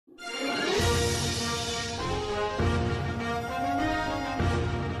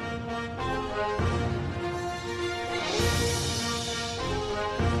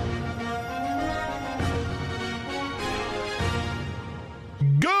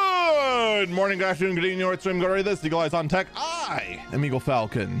Good morning, good afternoon, good evening, North Stream, good this, Eagle Eyes on Tech. I am Eagle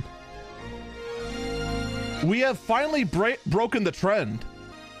Falcon. We have finally broken the trend.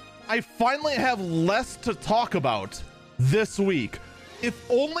 I finally have less to talk about this week, if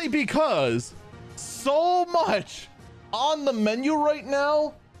only because so much on the menu right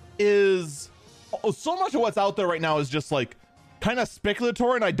now is, so much of what's out there right now is just like kind of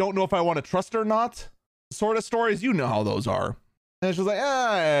speculatory, and I don't know if I want to trust or not sort of stories. You know how those are. And it's just like,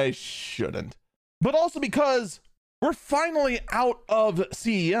 I shouldn't. But also because we're finally out of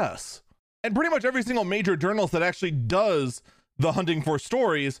CES. And pretty much every single major journalist that actually does the hunting for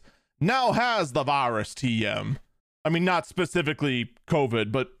stories now has the virus TM. I mean, not specifically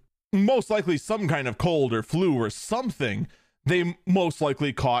COVID, but most likely some kind of cold or flu or something they most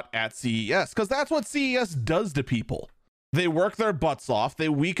likely caught at CES. Because that's what CES does to people. They work their butts off, they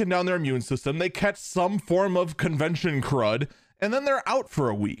weaken down their immune system, they catch some form of convention crud, and then they're out for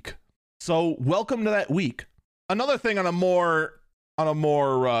a week. So welcome to that week. Another thing on a more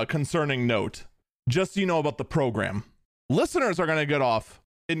concerning note, just so you know about the program, listeners are going to get off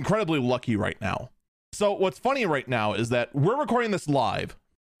incredibly lucky right now. So what's funny right now is that we're recording this live,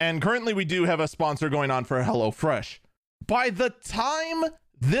 and currently we do have a sponsor going on for HelloFresh. By the time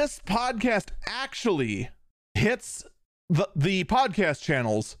this podcast actually hits the podcast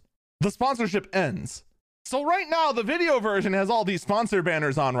channels, the sponsorship ends. So right now, the video version has all these sponsor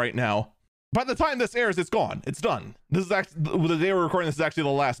banners on right now. By the time this airs, it's gone. It's done. This is actually the day we're recording. This is actually the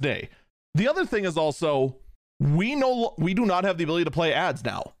last day. The other thing is also, we do not have the ability to play ads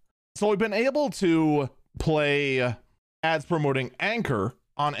now. So we've been able to play ads promoting Anchor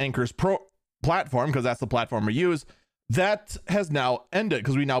on Anchor's platform, because that's the platform we use. That has now ended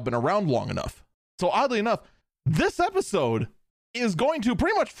because we've now been around long enough. So oddly enough, this episode is going to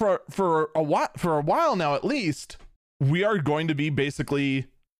pretty much for a while now, at least, we are going to be basically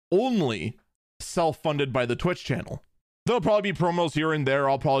only self-funded by the Twitch channel. There'll probably be promos here and there.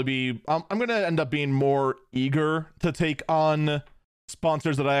 I'll probably be I'm going to end up being more eager to take on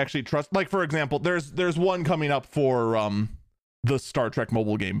sponsors that I actually trust. Like, for example, there's one coming up for the Star Trek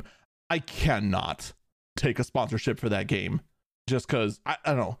mobile game. I cannot take a sponsorship for that game just because I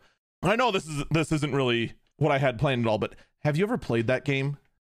don't know. I know this isn't really what I had planned at all, but have you ever played that game?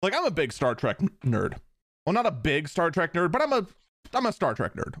 Like, I'm a big Star Trek nerd. Well, not a big Star Trek nerd, but I'm a Star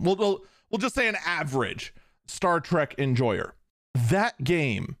Trek nerd. We'll just say an average Star Trek enjoyer. That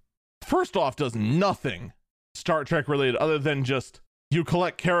game, first off, does nothing Star Trek related other than just you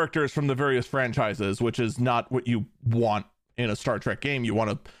collect characters from the various franchises, which is not what you want in a Star Trek game. You want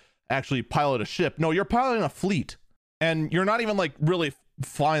to actually pilot a ship. No, you're piloting a fleet, and you're not even like really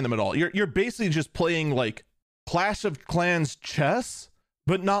flying them at all. You're basically just playing like Clash of Clans chess,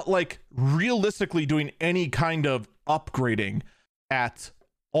 but not like realistically doing any kind of upgrading at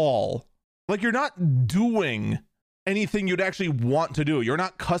all. Like, you're not doing anything you'd actually want to do. You're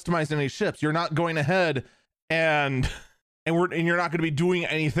not customizing any ships. You're not going ahead and you're not going to be doing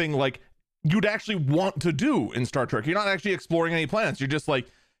anything like you'd actually want to do in Star Trek. You're not actually exploring any planets. You're just like,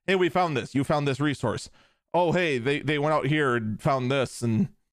 hey, we found this. You found this resource. Oh, hey, they went out here and found this and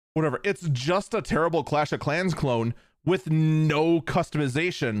whatever. It's just a terrible Clash of Clans clone with no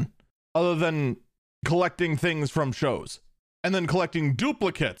customization other than collecting things from shows and then collecting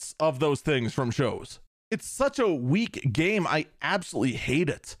duplicates of those things from shows. It's such a weak game. I absolutely hate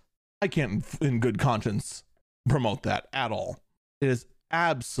it. I can't in good conscience promote that at all. It is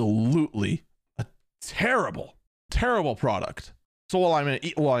absolutely a terrible, terrible product. So while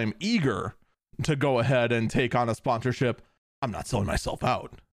I'm eager to go ahead and take on a sponsorship, I'm not selling myself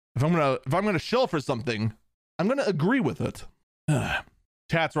out. If I'm gonna shill for something, I'm gonna agree with it.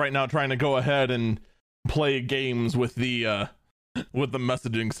 Chat's right now trying to go ahead and play games with the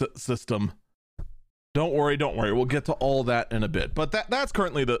messaging system. Don't worry. We'll get to all that in a bit. But that's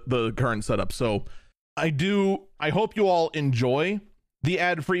currently the current setup. So I hope you all enjoy the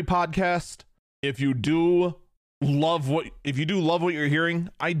ad-free podcast. If you do love what you're hearing,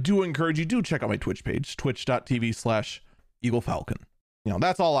 I do encourage you to check out my Twitch page, twitch.tv/EagleFalcon. You know,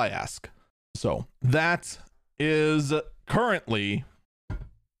 that's all I ask. So that is currently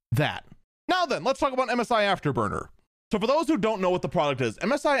that. Now then, let's talk about MSI Afterburner. So for those who don't know what the product is,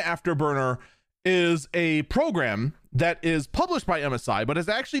 MSI Afterburner is a program that is published by MSI, but is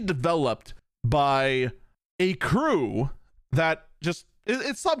actually developed by a crew that it's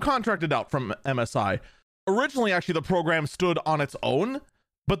subcontracted out from MSI. Originally, actually, the program stood on its own,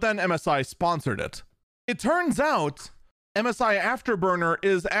 but then MSI sponsored it. It turns out MSI Afterburner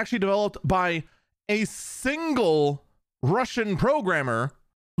is actually developed by a single Russian programmer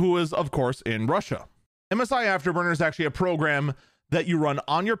who is, of course, in Russia. MSI Afterburner is actually a program that you run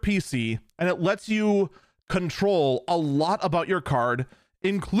on your PC, and it lets you control a lot about your card,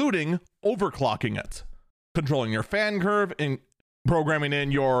 including overclocking it, controlling your fan curve, and programming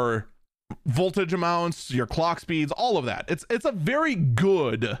in your voltage amounts, your clock speeds, all of that. It's a very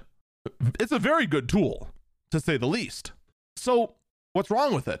good tool, to say the least. So what's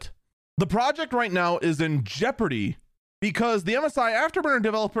wrong with it? The project right now is in jeopardy because the MSI Afterburner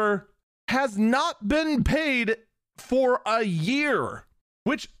developer has not been paid for a year,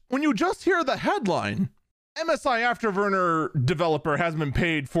 which when you just hear the headline, MSI Afterburner developer has been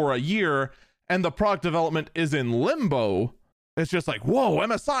paid for a year and the product development is in limbo, it's just like, whoa,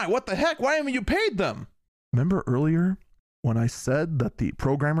 MSI, what the heck? Why haven't you paid them? Remember earlier when I said that the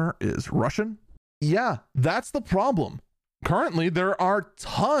programmer is Russian? Yeah, that's the problem. Currently, there are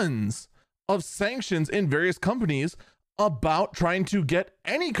tons of sanctions in various companies about trying to get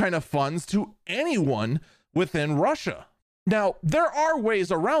any kind of funds to anyone within Russia. Now, there are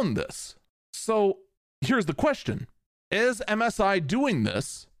ways around this. So here's the question. Is MSI doing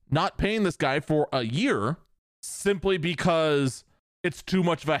this, not paying this guy for a year, simply because it's too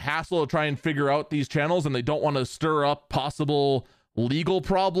much of a hassle to try and figure out these channels and they don't want to stir up possible legal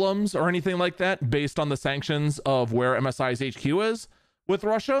problems or anything like that based on the sanctions of where MSI's HQ is with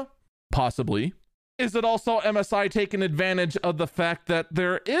Russia? Possibly. Is it also MSI taking advantage of the fact that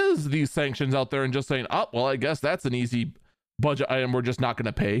there is these sanctions out there and just saying, oh, well, I guess that's an easy budget item we're just not going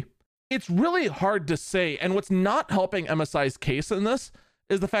to pay? It's really hard to say. And what's not helping MSI's case in this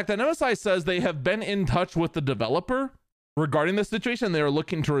is the fact that MSI says they have been in touch with the developer regarding the situation. They are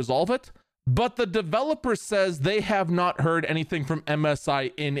looking to resolve it. But the developer says they have not heard anything from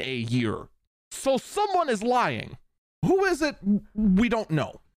MSI in a year. So someone is lying. Who is it? We don't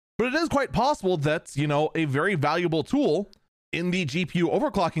know. But it is quite possible that, you know, a very valuable tool in the GPU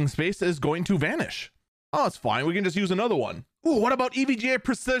overclocking space is going to vanish. Oh, it's fine. We can just use another one. Ooh, what about EVGA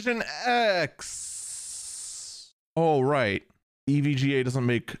Precision X? Oh, right. EVGA doesn't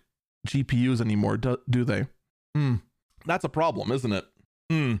make GPUs anymore, do they? That's a problem, isn't it?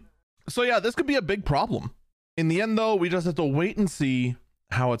 So yeah, this could be a big problem. In the end, though, we just have to wait and see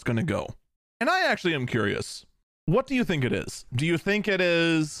how it's going to go. And I actually am curious. What do you think it is? Do you think it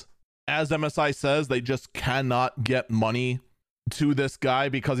is, as MSI says, they just cannot get money to this guy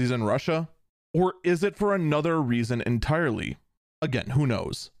because he's in Russia? Or is it for another reason entirely? Again, who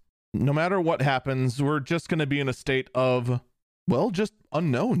knows? No matter what happens, we're just going to be in a state of, well, just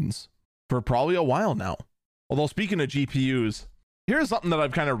unknowns for probably a while now. Although speaking of GPUs, here's something that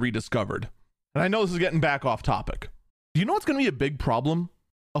I've kind of rediscovered. And I know this is getting back off topic. Do you know what's going to be a big problem?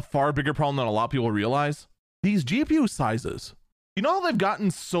 A far bigger problem than a lot of people realize? These GPU sizes. You know how they've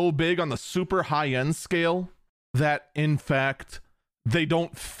gotten so big on the super high-end scale that, in fact, they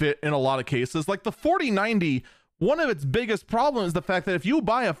don't fit in a lot of cases? Like the 4090, one of its biggest problems is the fact that if you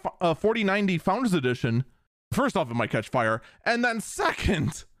buy a 4090 Founders Edition, first off, it might catch fire. And then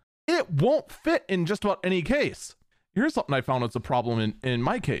second, it won't fit in just about any case. Here's something I found that's a problem in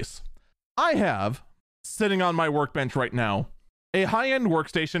my case. I have, sitting on my workbench right now, a high-end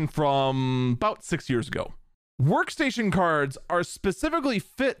workstation from about 6 years ago. Workstation cards are specifically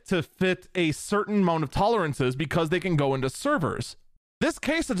fit to fit a certain amount of tolerances because they can go into servers. This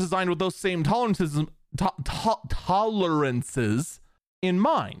case is designed with those same tolerances in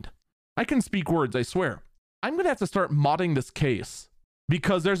mind. I can speak words, I swear. I'm going to have to start modding this case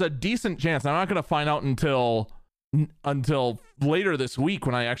because there's a decent chance, I'm not going to find out until later this week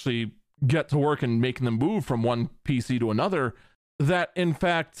when I actually get to work and making them move from one PC to another, that in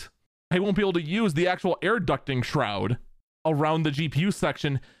fact I won't be able to use the actual air ducting shroud around the GPU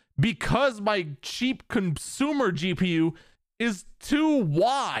section because my cheap consumer GPU is too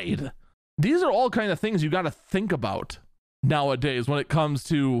wide. These are all kind of things you got to think about nowadays when it comes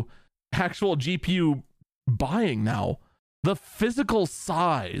to actual GPU buying now. The physical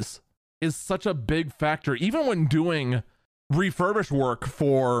size is such a big factor, even when doing refurbished work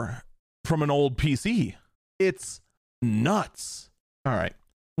from an old PC. It's nuts. All right.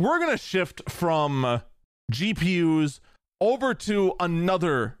 We're going to shift from GPUs over to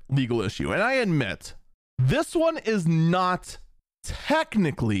another legal issue. And I admit, this one is not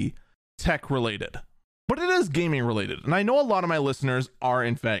technically tech related, but it is gaming related. And I know a lot of my listeners are,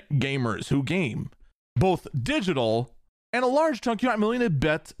 in fact, gamers who game both digital and a large chunk, I'm willing to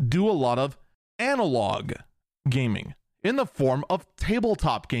bet, do a lot of analog gaming in the form of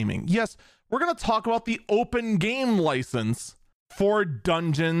tabletop gaming. Yes, we're going to talk about the open game license for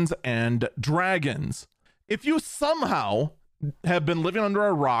Dungeons and Dragons. If you somehow have been living under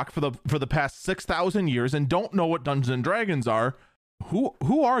a rock for the past 6,000 years and don't know what Dungeons and Dragons are,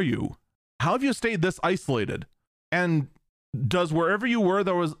 who are you? How have you stayed this isolated? And does wherever you were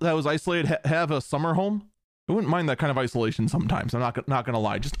that was isolated have a summer home? I wouldn't mind that kind of isolation sometimes. I'm not gonna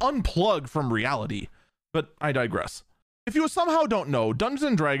lie. Just unplug from reality. But I digress. If you somehow don't know, Dungeons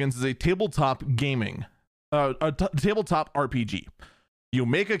and Dragons is a tabletop gaming, tabletop RPG. You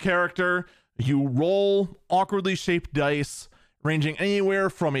make a character, you roll awkwardly shaped dice, ranging anywhere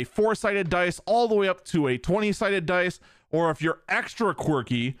from a 4-sided dice all the way up to a 20-sided dice. Or if you're extra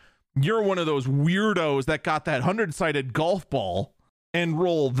quirky, you're one of those weirdos that got that 100-sided golf ball and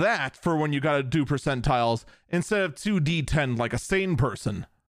roll that for when you got to do percentiles instead of 2d10 like a sane person.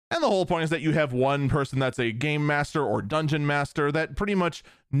 And the whole point is that you have one person that's a game master or dungeon master that pretty much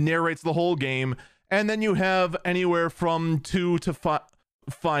narrates the whole game. And then you have anywhere from 2 to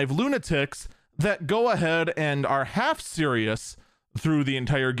 5 lunatics that go ahead and are half serious through the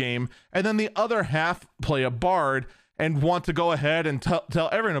entire game. And then the other half play a bard and want to go ahead and tell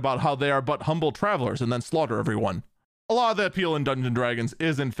everyone about how they are but humble travelers and then slaughter everyone. A lot of the appeal in Dungeons & Dragons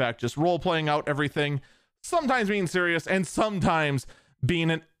is in fact just role-playing out everything, sometimes being serious and sometimes being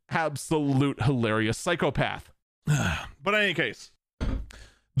an absolute hilarious psychopath. But in any case,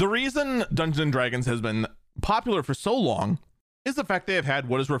 the reason Dungeons & Dragons has been popular for so long is the fact they have had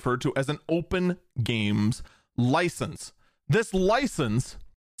what is referred to as an open games license. This license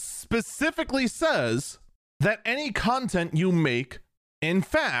specifically says that any content you make, in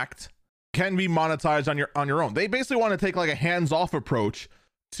fact, can be monetized on your own. They basically want to take like a hands-off approach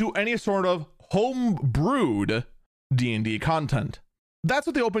to any sort of home-brewed D&D content. That's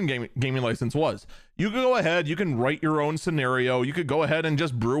what the open gaming license was. You could go ahead, you can write your own scenario, you could go ahead and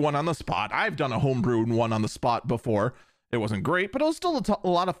just brew one on the spot. I've done a home-brewed one on the spot before. It wasn't great, but it was still a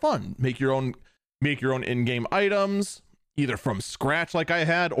lot of fun. Make your own in-game items, either from scratch like I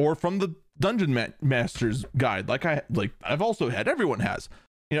had, or from the Dungeon Master's Guide like I've also had. Everyone has.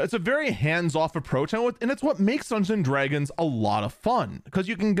 You know, it's a very hands-off approach, and it's what makes Dungeons & Dragons a lot of fun, because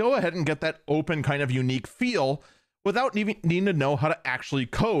you can go ahead and get that open kind of unique feel without needing to know how to actually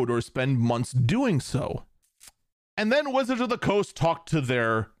code or spend months doing so. And then Wizards of the Coast talked to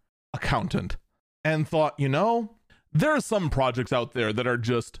their accountant and thought, you know, there are some projects out there that are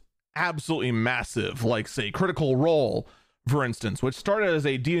just absolutely massive, like say Critical Role, for instance, which started as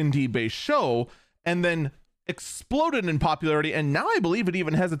a D&D based show and then exploded in popularity, and now I believe it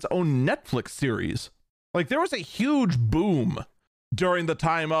even has its own Netflix series. Like, there was a huge boom during the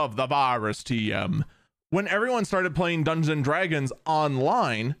time of the virus TM when everyone started playing Dungeons & Dragons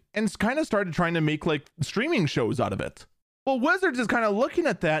online and kind of started trying to make like streaming shows out of it. Well, Wizards is kind of looking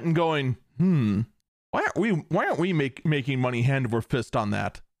at that and going, why aren't we making money hand over fist on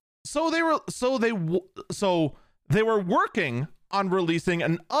that? So they were working on releasing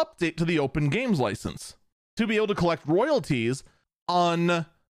an update to the open games license to be able to collect royalties on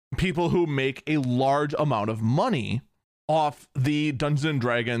people who make a large amount of money off the Dungeons &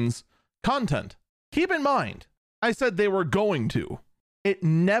 Dragons content. Keep in mind, I said they were going to. It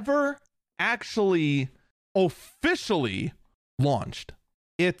never actually officially launched.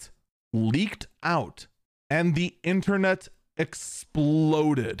 It leaked out and the internet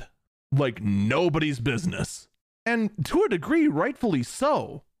exploded like nobody's business. And to a degree, rightfully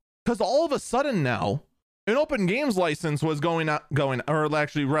so, because all of a sudden now, an open games license was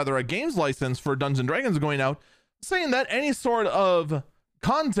a games license for Dungeons & Dragons going out, saying that any sort of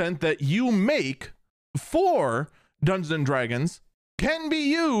content that you make for Dungeons & Dragons can be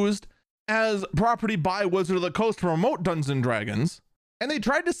used as property by Wizards of the Coast to promote Dungeons & Dragons. And they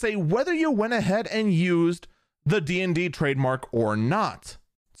tried to say whether you went ahead and used the D&D trademark or not.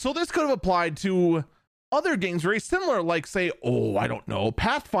 So this could have applied to other games very similar, like say, I don't know,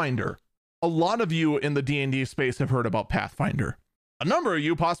 Pathfinder. A lot of you in the D&D space have heard about Pathfinder. A number of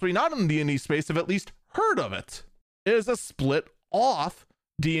you, possibly not in the D&D space, have at least heard of it. It is a split off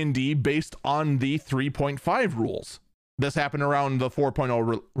D&D based on the 3.5 rules. This happened around the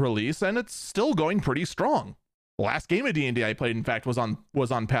 4.0 release, and it's still going pretty strong. The last game of D&D I played, in fact, was on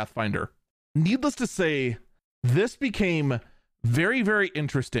Pathfinder. Needless to say, this became very, very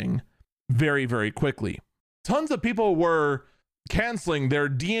interesting very, very quickly. Tons of people were canceling their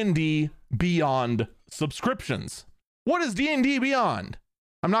D&D Beyond subscriptions. What is D&D Beyond?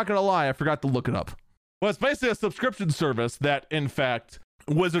 I'm not gonna lie, I forgot to look it up. Well, it's basically a subscription service that, in fact,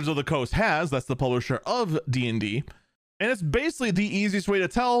 Wizards of the Coast has. That's the publisher of D&D, and it's basically the easiest way to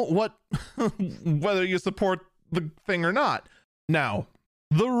tell whether you support the thing or not. Now,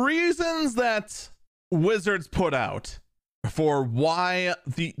 the reasons that Wizards put out for why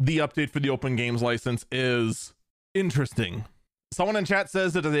the update for the open games license is interesting. Someone in chat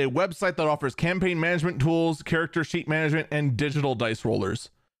says it is a website that offers campaign management tools, character sheet management, and digital dice rollers,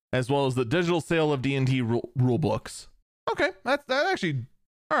 as well as the digital sale of D&D rule books. Okay, that actually,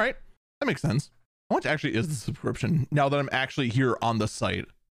 all right, that makes sense. How much actually is the subscription now that I'm actually here on the site?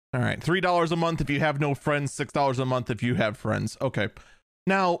 All right, $3 a month if you have no friends, $6 a month if you have friends. Okay,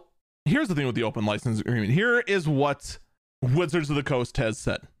 now here's the thing with the open license agreement. Here is what Wizards of the Coast has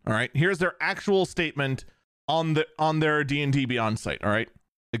said. All right, here's their actual statement on their D&D Beyond site. All right,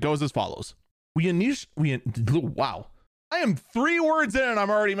 it goes as follows: wow, I am 3 words in and I'm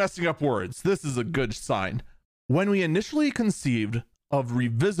already messing up words. This is a good sign. When we initially conceived of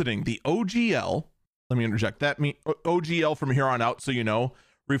revisiting the OGL, let me interject, that OGL from here on out, so you know,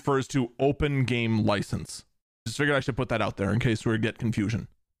 refers to open game license. Just figured I should put that out there in case we get confusion.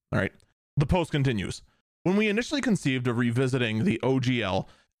 All right. The post continues. When we initially conceived of revisiting the OGL,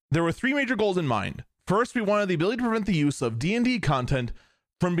 there were 3 major goals in mind. First, we wanted the ability to prevent the use of D&D content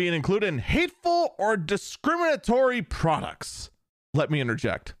from being included in hateful or discriminatory products. Let me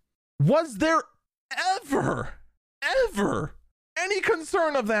interject. Was there ever any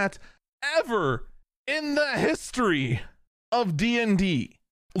concern of that ever in the history of D&D?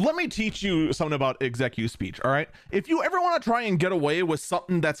 Let me teach you something about executive speech, all right? If you ever want to try and get away with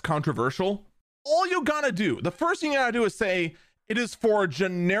something that's controversial, all you gotta do, the first thing you gotta do is say it is for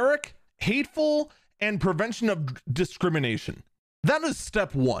generic, hateful, and prevention of discrimination. That is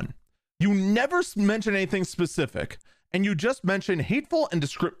step 1. You never mention anything specific, and you just mention hateful and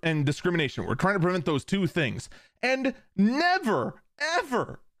discrimination. We're trying to prevent those 2 things, and never,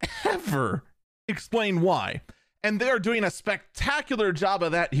 ever explain why. And they are doing a spectacular job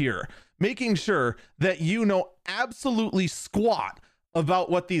of that here, making sure that you know absolutely squat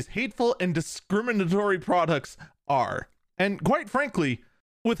about what these hateful and discriminatory products are. And quite frankly,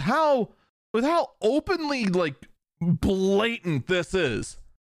 with how openly like blatant this is,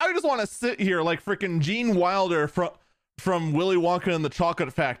 I just want to sit here like freaking Gene Wilder from Willy Wonka and the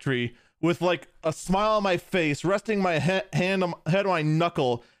Chocolate Factory with like a smile on my face, resting my head on my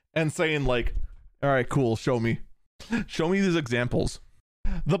knuckle and saying like, all right, cool, show me these examples.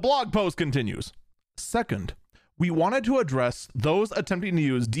 The blog post continues. Second, we wanted to address those attempting to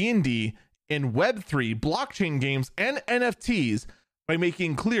use D&D in Web3 blockchain games and NFTs by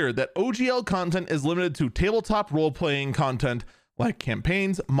making clear that OGL content is limited to tabletop role-playing content like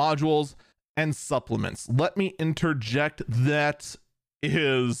campaigns, modules, and supplements. Let me interject, that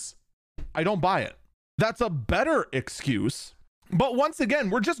is, I don't buy it. That's a better excuse. But once again,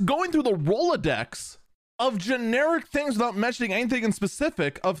 we're just going through the Rolodex of generic things without mentioning anything in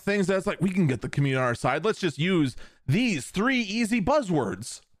specific of things that's like, we can get the community on our side. Let's just use these 3 easy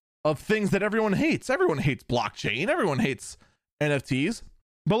buzzwords of things that everyone hates. Everyone hates blockchain. Everyone hates NFTs.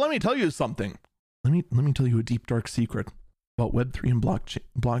 But let me tell you something. Let me tell you a deep, dark secret about Web3 and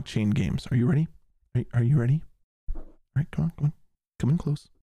blockchain games. Are you ready? Are you ready? All right, come in close.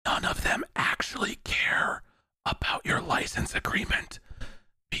 None of them actually care about your license agreement,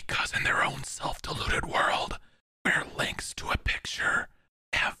 because in their own self-deluded world, where links to a picture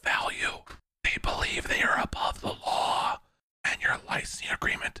have value, they believe they are above the law, and your licensing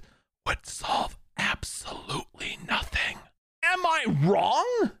agreement would solve absolutely nothing. Am I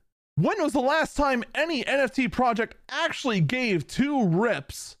wrong? When was the last time any NFT project actually gave 2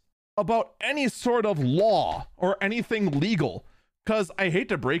 rips about any sort of law or anything legal? Because I hate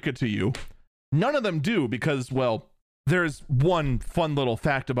to break it to you, none of them do, because, well, there's one fun little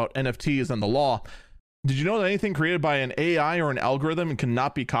fact about NFTs and the law. Did you know that anything created by an AI or an algorithm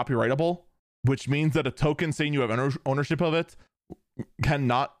cannot be copyrightable? Which means that a token saying you have ownership of it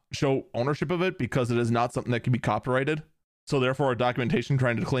cannot show ownership of it because it is not something that can be copyrighted. So therefore, a documentation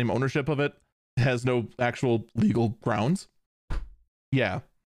trying to claim ownership of it has no actual legal grounds. Yeah.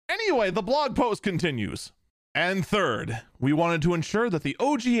 Anyway, the blog post continues. And third, we wanted to ensure that the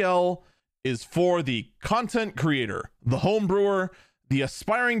OGL is for the content creator, the home brewer, the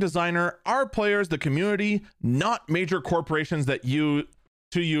aspiring designer, our players, the community, not major corporations that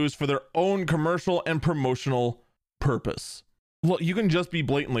use for their own commercial and promotional purpose. Look, you can just be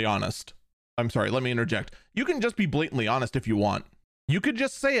blatantly honest. I'm sorry, let me interject. You can just be blatantly honest if you want. You could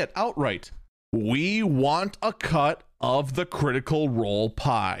just say it outright. We want a cut of the Critical Role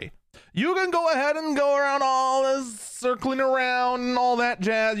pie. You can go ahead and go around all this circling around and all that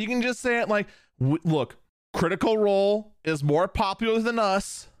jazz. You can just say it like, look, Critical Role is more popular than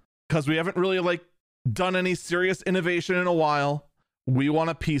us because we haven't really like done any serious innovation in a while. We want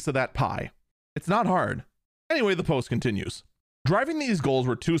a piece of that pie. It's not hard. Anyway, the post continues. Driving these goals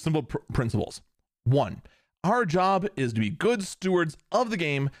were 2 simple principles. 1, our job is to be good stewards of the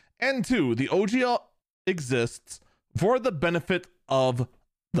game. And 2, the OGL exists for the benefit of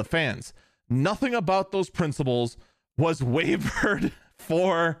the fans. Nothing about those principles was wavered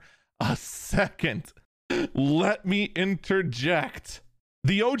for a second. Let me interject.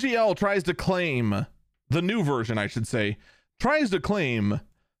 The OGL tries to claim, the new version, I should say, tries to claim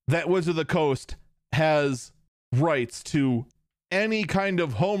that Wizard of the Coast has rights to any kind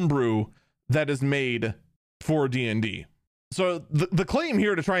of homebrew that is made for D&D. So the claim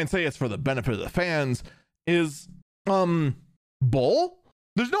here to try and say it's for the benefit of the fans is bull.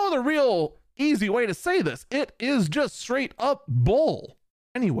 There's no other real easy way to say this. It is just straight up bull.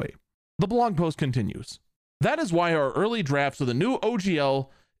 Anyway, the blog post continues. That is why our early drafts of the new OGL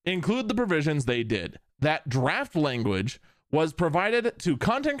include the provisions they did. That draft language was provided to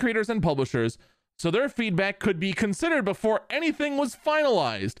content creators and publishers so their feedback could be considered before anything was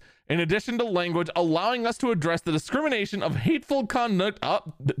finalized, in addition to language allowing us to address the discrimination of hateful conduct.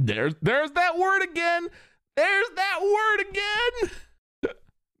 Oh, there's that word again. There's that word again.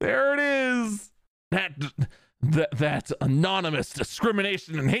 There it is. That anonymous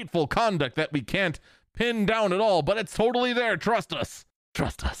discrimination and hateful conduct that we can't pin down at all, but it's totally there. Trust us.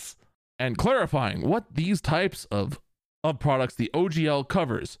 Trust us. And clarifying what these types of products the OGL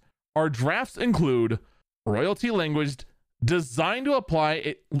covers. Our drafts include royalty language designed to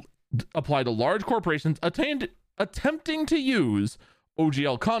apply to large corporations attempting to use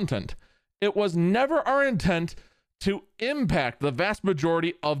OGL content. It was never our intent to impact the vast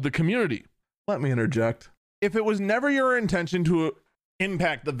majority of the community. Let me interject. If it was never your intention to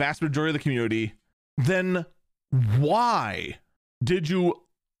impact the vast majority of the community, then why did you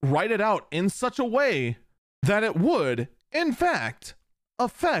write it out in such a way that it would, in fact,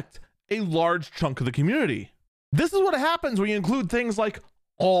 affect a large chunk of the community? This is what happens when you include things like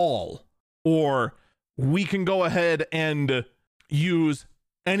all, or we can go ahead and use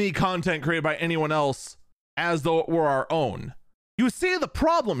any content created by anyone else as though it were our own. You see the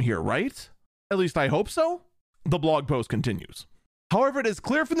problem here, right? At least I hope so. The blog post continues. However, it is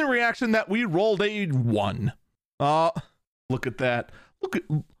clear from the reaction that we rolled a 1. Look at that.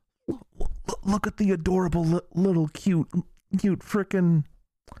 Look at the adorable little cute frickin'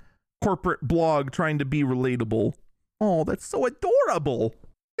 corporate blog trying to be relatable. Oh, that's so adorable.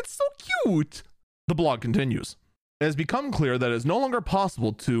 It's so cute. The blog continues. It has become clear that it is no longer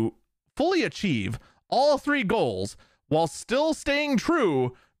possible to fully achieve all 3 goals while still staying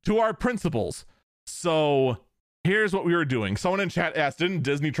true to our principles. So here's what we were doing. Someone in chat asked, didn't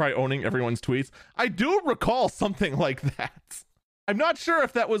Disney try owning everyone's tweets? I do recall something like that. I'm not sure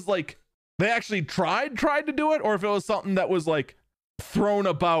if that was like, they actually tried to do it, or if it was something that was like thrown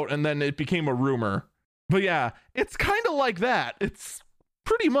about and then it became a rumor. But yeah, it's kind of like that. It's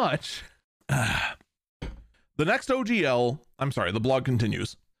pretty much. The next OGL, the blog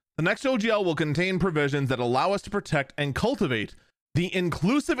continues. The next OGL will contain provisions that allow us to protect and cultivate the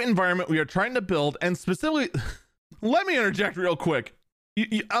inclusive environment we are trying to build, and specifically, let me interject real quick.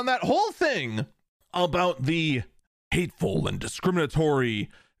 On that whole thing about the hateful and discriminatory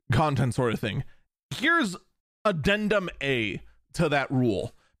content sort of thing, here's addendum A to that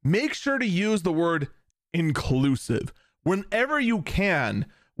rule. Make sure to use the word inclusive whenever you can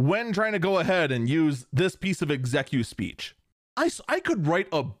when trying to go ahead and use this piece of execu speech. I could write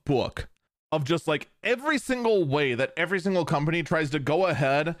a book of just like every single way that every single company tries to go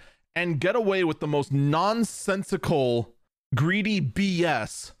ahead and get away with the most nonsensical, greedy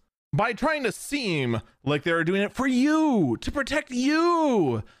BS by trying to seem like they're doing it for you, to protect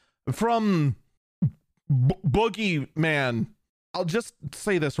you from boogeyman. I'll just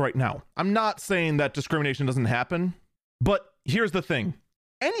say this right now. I'm not saying that discrimination doesn't happen, but here's the thing.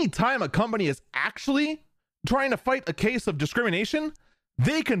 Anytime a company is actually trying to fight a case of discrimination,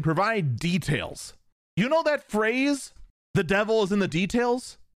 they can provide details. You know that phrase, the devil is in the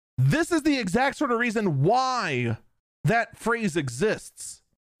details? This is the exact sort of reason why that phrase exists.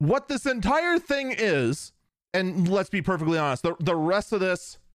 What this entire thing is, and let's be perfectly honest, the rest of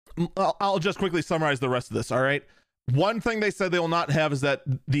this, I'll just quickly summarize the rest of this, all right? One thing they said they will not have is that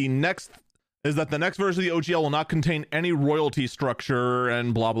the next version of the OGL will not contain any royalty structure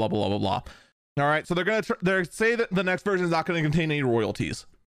and blah, blah, blah, blah, blah. All right, so they're say that the next version is not going to contain any royalties.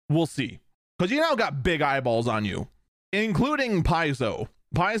 We'll see. Because you now got big eyeballs on you, including Paizo.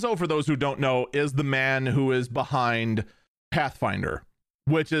 Paizo, for those who don't know, is the man who is behind Pathfinder,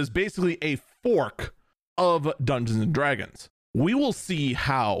 which is basically a fork of Dungeons and Dragons. We will see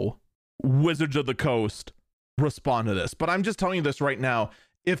how Wizards of the Coast respond to this. But I'm just telling you this right now.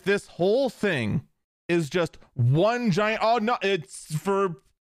 If this whole thing is just one giant, oh no, it's for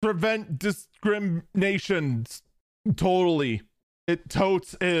prevent discrimination. Totally. It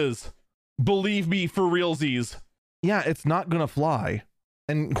totes is. Believe me, for realsies. Yeah, it's not gonna fly.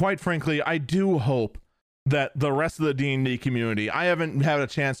 And quite frankly, I do hope that the rest of the D&D community, I haven't had a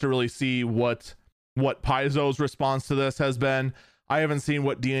chance to really see what what Paizo's response to this has been. I haven't seen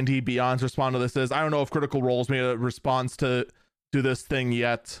what D&D Beyond's response to this is. I don't know if Critical Role's made a response to this thing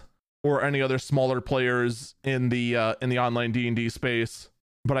yet, or any other smaller players in the online D&D space.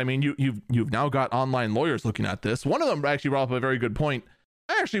 But I mean, you've now got online lawyers looking at this. One of them actually brought up a very good point.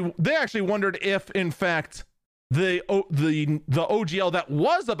 They actually wondered if, in fact, the OGL that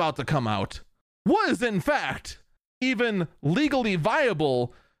was about to come out was, in fact, even legally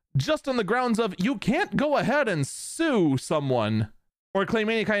viable, just on the grounds of you can't go ahead and sue someone or claim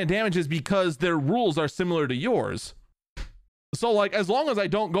any kind of damages because their rules are similar to yours. So, like, as long as I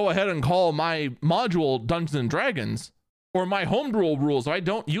don't go ahead and call my module Dungeons and Dragons, or my homebrew rules, I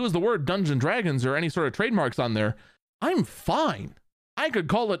don't use the word Dungeons and Dragons or any sort of trademarks on there, I'm fine. I could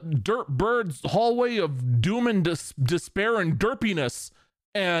call it Dirt Bird's Hallway of Doom and Despair and Derpiness,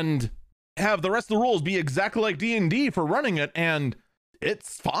 and have the rest of the rules be exactly like D&D for running it, and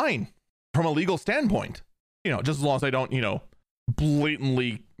it's fine from a legal standpoint. You know, just as long as I don't,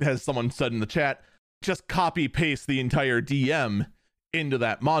 blatantly, as someone said in the chat, just copy paste the entire DM into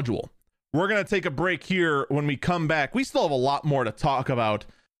that module. We're going to take a break here. When we come back, we still have a lot more to talk about,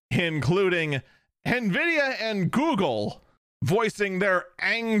 including Nvidia and Google voicing their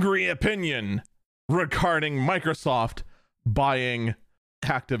angry opinion regarding Microsoft buying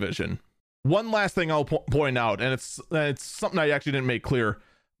Activision. One last thing I'll point out, and it's something I actually didn't make clear.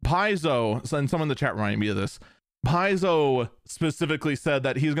 Paizo, and someone in the chat reminded me of this. Paizo specifically said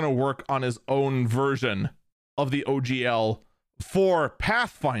that he's going to work on his own version of the OGL for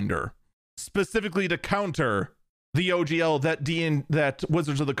Pathfinder, specifically to counter the OGL that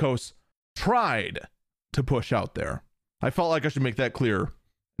Wizards of the Coast tried to push out there. I felt like I should make that clear.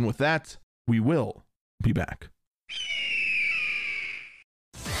 And with that, we will be back.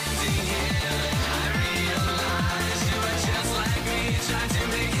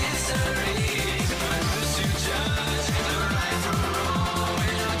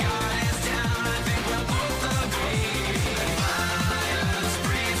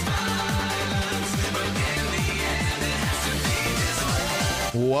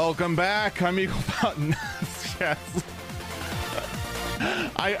 Welcome back. I'm Eagle Fountain. Yes.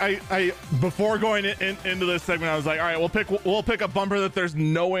 I before going into this segment, I was like, all right, we'll pick a bumper that there's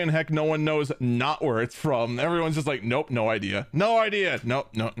no way in heck no one knows not where it's from. Everyone's just like, nope, no idea, no idea,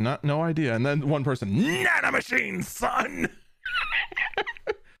 nope, no idea. And then one person, Nanomachine, son.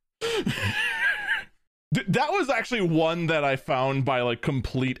 That was actually one that I found by like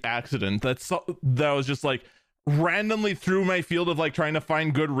complete accident. That was just like randomly through my field of like trying to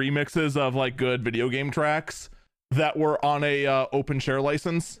find good remixes of like good video game tracks that were on a open share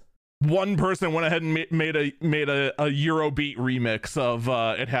license. One person went ahead and made a Eurobeat remix of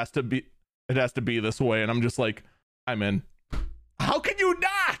it has to be this way, and I'm just like, I'm in. How could you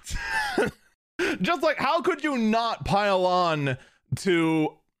not? Just like, how could you not pile on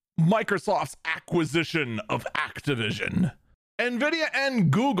to Microsoft's acquisition of Activision? Nvidia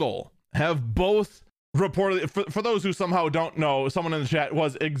and Google have both reportedly, for those who somehow don't know, someone in the chat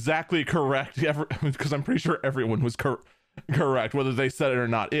was exactly correct, because I'm pretty sure everyone was correct, whether they said it or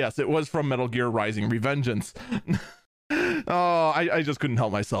not. Yes, it was from Metal Gear Rising: Revengeance. Oh, I just couldn't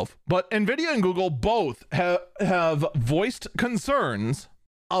help myself. But Nvidia and Google both have voiced concerns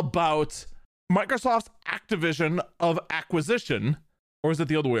about Microsoft's Activision of acquisition, or is it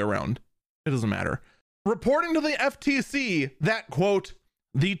the other way around? It doesn't matter. Reporting to the FTC that, quote,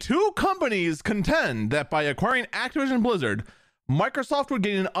 the two companies contend that by acquiring Activision Blizzard, Microsoft would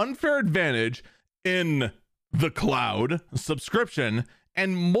gain an unfair advantage in the cloud, subscription,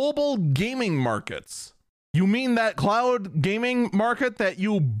 and mobile gaming markets. You mean that cloud gaming market that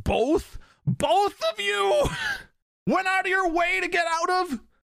you both of you went out of your way to get out of?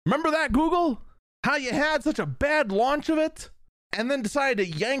 Remember that, Google? How you had such a bad launch of it and then decided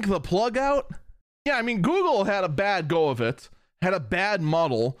to yank the plug out? Yeah, I mean, Google had a bad go of it, had a bad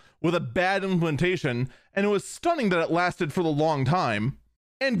model with a bad implementation, and it was stunning that it lasted for the long time.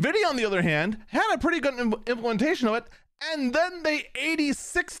 Nvidia, on the other hand, had a pretty good implementation of it, and then they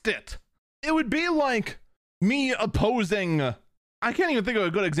 86'd it. It would be like me opposing, I can't even think of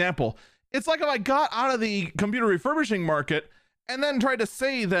a good example. It's like if I got out of the computer refurbishing market and then tried to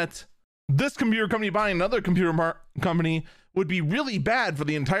say that this computer company buying another computer company would be really bad for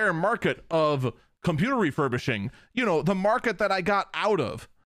the entire market of computer refurbishing, you know, the market that I got out of.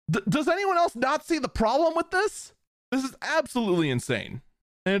 Does anyone else not see the problem with this? This is absolutely insane.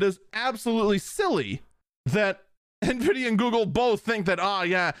 And it is absolutely silly that Nvidia and Google both think that,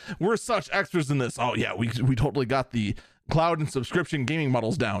 yeah, we're such experts in this. Oh yeah, we totally got the cloud and subscription gaming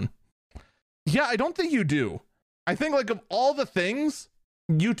models down. Yeah, I don't think you do. I think like of all the things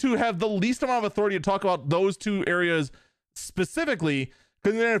you two have the least amount of authority to talk about those two areas specifically,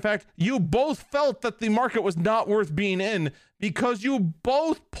 considering the fact you both felt that the market was not worth being in because you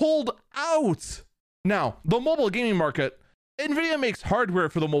both pulled out. Now, the mobile gaming market, NVIDIA makes hardware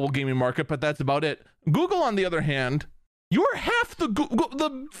for the mobile gaming market, but that's about it. Google, on the other hand, you're half the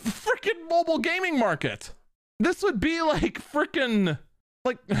freaking mobile gaming market. This would be like freaking,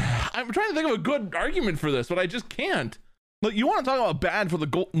 like, I'm trying to think of a good argument for this, but I just can't. Look, you want to talk about bad for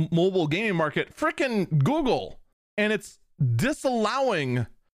the mobile gaming market, freaking Google, and it's disallowing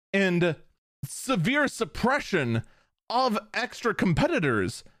and severe suppression of extra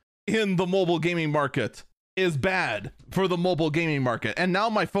competitors in the mobile gaming market is bad for the mobile gaming market. And now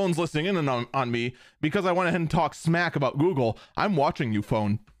my phone's listening in on me because I went ahead and talked smack about Google. I'm watching you,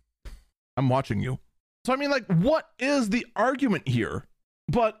 phone. I'm watching you. So I mean, like, what is the argument here?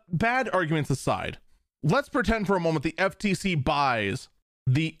 But bad arguments aside, let's pretend for a moment the FTC buys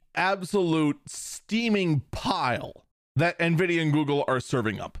the absolute steaming pile that NVIDIA and Google are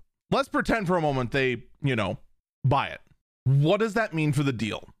serving up. Let's pretend for a moment they, buy it. What does that mean for the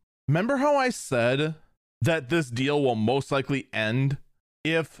deal? Remember how I said that this deal will most likely end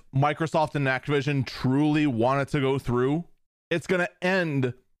if Microsoft and Activision truly want it to go through? It's going to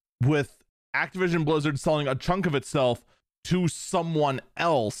end with Activision Blizzard selling a chunk of itself to someone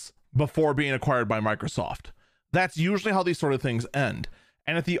else before being acquired by Microsoft. That's usually how these sort of things end.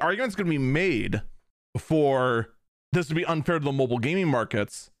 And if the argument's going to be made for this to be unfair to the mobile gaming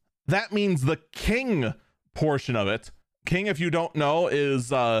markets, that means the King portion of it. King, if you don't know, is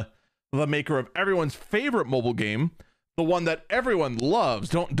the maker of everyone's favorite mobile game, the one that everyone loves.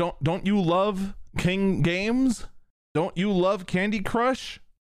 Don't you love King games? Don't you love Candy Crush?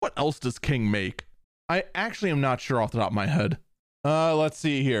 What else does King make? I actually am not sure off the top of my head. Let's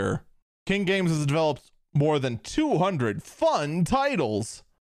see here. King Games has developed more than 200 fun titles.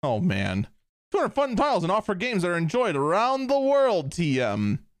 Oh man. 200 fun titles and offer games that are enjoyed around the world,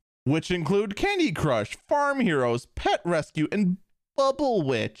 TM. Which include Candy Crush, Farm Heroes, Pet Rescue, and Bubble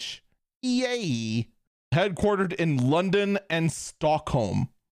Witch. Yay. Headquartered in London and Stockholm.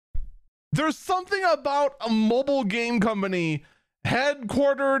 There's something about a mobile game company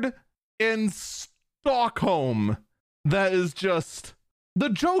headquartered in Stockholm that is just, the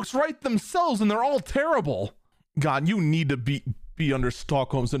jokes write themselves and they're all terrible. God, you need to be under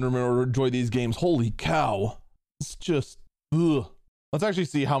Stockholm Syndrome in order to enjoy these games. Holy cow. It's just, ugh. Let's actually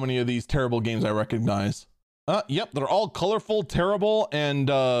see how many of these terrible games I recognize. Yep, they're all colorful, terrible, and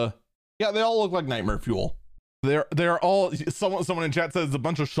yeah, they all look like Nightmare Fuel. They're all, someone in chat says it's a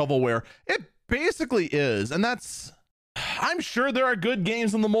bunch of shovelware. It basically is, and that's, I'm sure there are good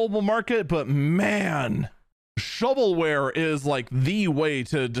games in the mobile market, but man, shovelware is like the way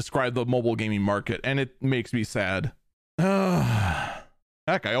to describe the mobile gaming market, and it makes me sad. Heck,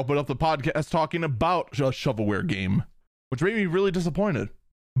 I opened up the podcast talking about a shovelware game, which made me really disappointed.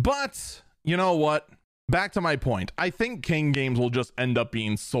 But you know what? Back to my point. I think King Games will just end up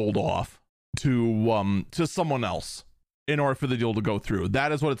being sold off to someone else in order for the deal to go through.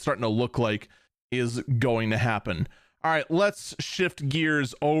 That is what it's starting to look like is going to happen. All right, let's shift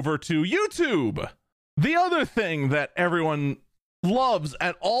gears over to YouTube. The other thing that everyone loves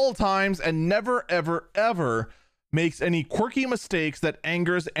at all times and never, ever, ever makes any quirky mistakes that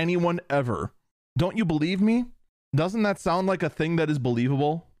angers anyone ever. Don't you believe me? Doesn't that sound like a thing that is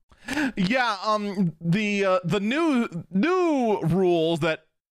believable? Yeah, the new rules that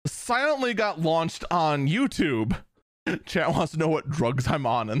silently got launched on YouTube. Chat wants to know what drugs I'm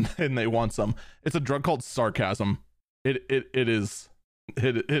on, and they want some. It's a drug called sarcasm. It is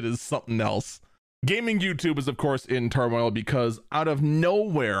something else. Gaming YouTube is of course in turmoil because out of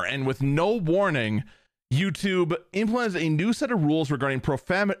nowhere and with no warning, YouTube implemented a new set of rules regarding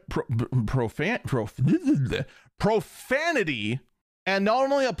profanity, and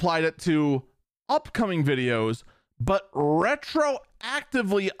not only applied it to upcoming videos, but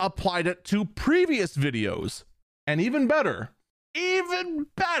retroactively applied it to previous videos. And even better, they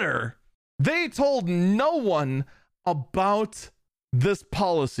told no one about this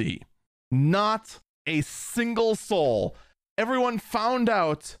policy. Not a single soul. Everyone found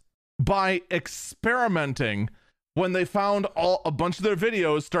out by experimenting when they found a bunch of their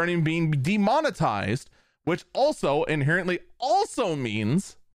videos starting being demonetized, which also inherently also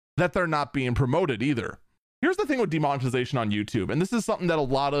means that they're not being promoted either. Here's the thing with demonetization on YouTube, and this is something that a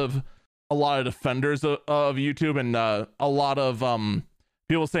lot of defenders of YouTube and a lot of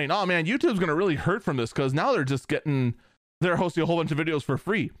people saying, oh man, YouTube's gonna really hurt from this because now they're hosting a whole bunch of videos for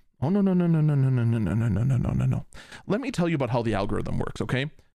free. Oh no. Let me tell you about how the algorithm works, okay?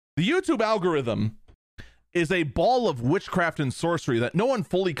 The YouTube algorithm is a ball of witchcraft and sorcery that no one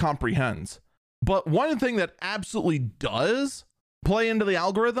fully comprehends. But one thing that absolutely does play into the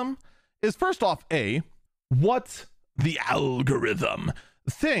algorithm is, first off, what the algorithm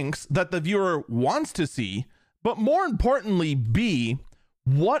thinks that the viewer wants to see, but more importantly, B,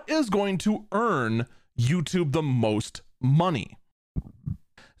 what is going to earn YouTube the most money.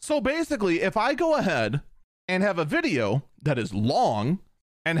 So basically, if I go ahead and have a video that is long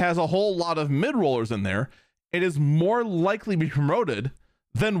and has a whole lot of mid-rollers in there, it is more likely to be promoted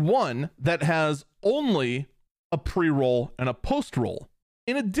than one that has only a pre-roll and a post-roll.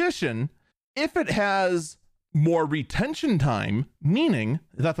 In addition, if it has more retention time, meaning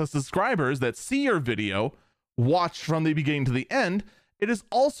that the subscribers that see your video watch from the beginning to the end, it is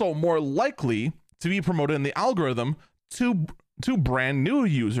also more likely to be promoted in the algorithm to brand new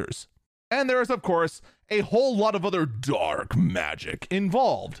users. And there is, of course, a whole lot of other dark magic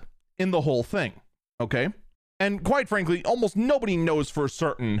involved in the whole thing, okay? And quite frankly, almost nobody knows for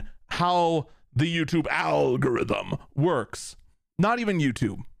certain how the YouTube algorithm works. Not even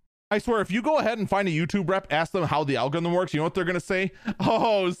YouTube. I swear, if you go ahead and find a YouTube rep, ask them how the algorithm works, you know what they're gonna say?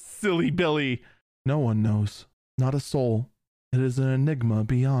 Oh, silly Billy. No one knows. Not a soul. It is an enigma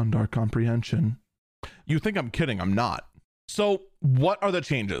beyond our comprehension. You think I'm kidding, I'm not. So what are the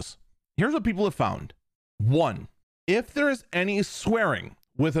changes? Here's what people have found. 1, if there is any swearing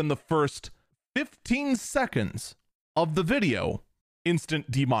within the first 15 seconds of the video,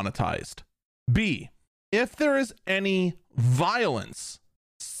 instant demonetized. B, if there is any violence,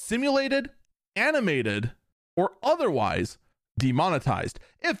 simulated, animated, or otherwise, demonetized.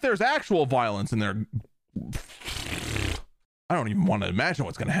 If there's actual violence in there, I don't even want to imagine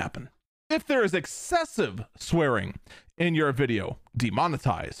what's going to happen. If there is excessive swearing in your video,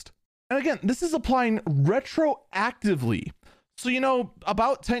 demonetized. And again, this is applying retroactively. So, you know,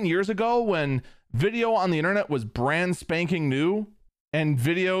 about 10 years ago when video on the internet was brand spanking new, and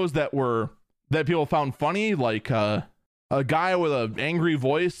videos that people found funny, like a guy with an angry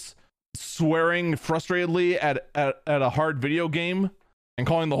voice swearing frustratedly at a hard video game and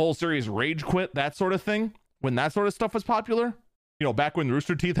calling the whole series rage quit, that sort of thing, when that sort of stuff was popular, you know, back when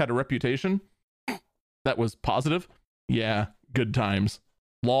Rooster Teeth had a reputation that was positive. Yeah, good times.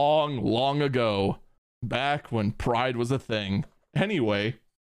 Long ago, back when pride was a thing. Anyway,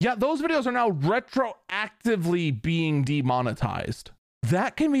 yeah, those videos are now retroactively being demonetized.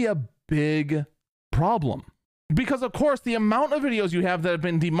 That can be a big problem because, of course, the amount of videos you have that have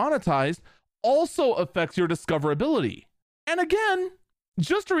been demonetized also affects your discoverability. And again,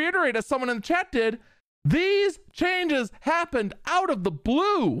 just to reiterate, as someone in the chat did, these changes happened out of the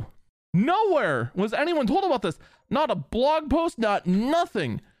blue. Nowhere was anyone told about this. Not a blog post, not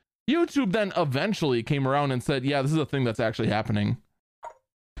nothing. YouTube then eventually came around and said, yeah, this is a thing that's actually happening.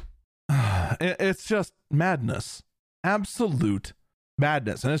 It's just madness. Absolute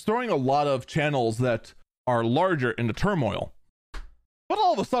madness. And it's throwing a lot of channels that are larger into turmoil. But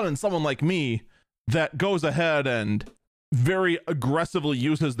all of a sudden, someone like me that goes ahead and very aggressively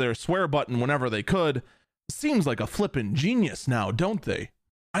uses their swear button whenever they could seems like a flippin' genius now, don't they?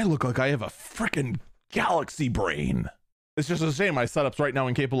 I look like I have a frickin' galaxy brain. It's just a shame my setup's right now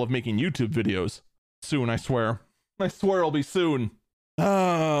incapable of making YouTube videos. Soon, I swear. I swear it'll be soon.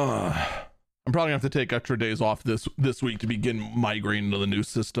 I'm probably gonna have to take extra days off this week to begin migrating to the new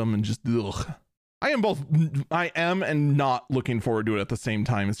system and just ugh. I am and not looking forward to it at the same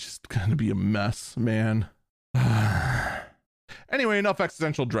time. It's just gonna be a mess, man. Anyway, enough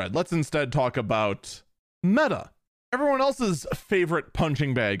existential dread. Let's instead talk about Meta. Everyone else's favorite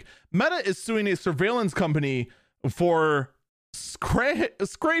punching bag. Meta is suing a surveillance company for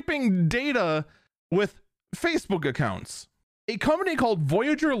scraping data with Facebook accounts. A company called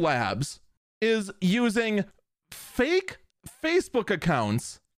Voyager Labs is using fake Facebook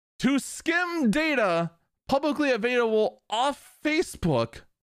accounts to skim data publicly available off Facebook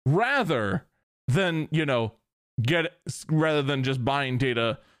rather than, you know, rather than just buying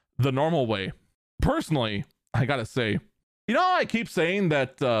data the normal way. Personally, I gotta say, you know, I keep saying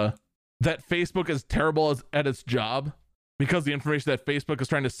that that Facebook is terrible at its job because the information that Facebook is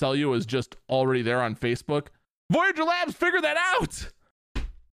trying to sell you is just already there on Facebook. Voyager Labs figured that out.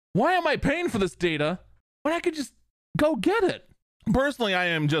 Why am I paying for this data when I could just go get it? Personally, I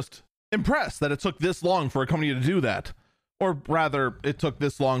am just impressed that it took this long for a company to do that. Or rather, it took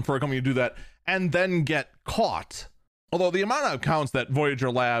this long for a company to do that and then get caught. Although the amount of accounts that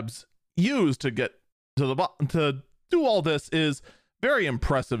Voyager Labs used to get to do all this is very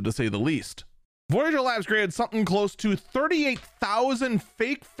impressive, to say the least. Voyager Labs created something close to 38,000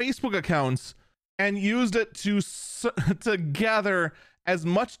 fake Facebook accounts and used it to gather as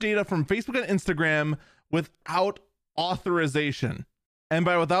much data from Facebook and Instagram without authorization. And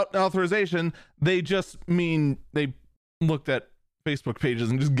by without authorization, they just mean they looked at Facebook pages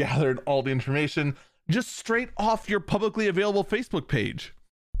and just gathered all the information just straight off your publicly available Facebook page.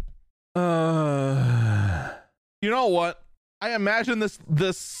 You know what? I imagine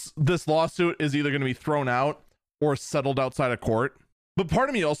this lawsuit is either going to be thrown out or settled outside of court. But part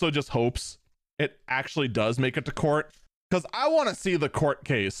of me also just hopes it actually does make it to court, because I want to see the court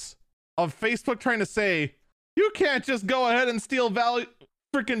case of Facebook trying to say, you can't just go ahead and steal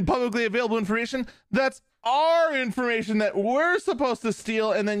freaking publicly available information. That's our information that we're supposed to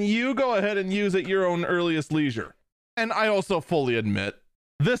steal, and then you go ahead and use at your own earliest leisure. And I also fully admit,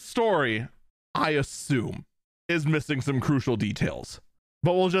 this story, I assume, is missing some crucial details.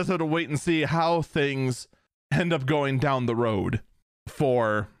 But we'll just have to wait and see how things end up going down the road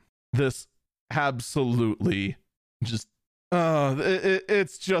for this absolutely just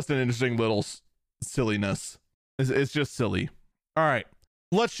it's just an interesting little silliness. It's just silly. All right,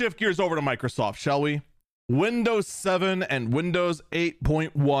 let's shift gears over to Microsoft, shall we? Windows 7 and Windows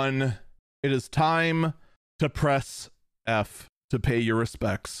 8.1. It is time to press F to pay your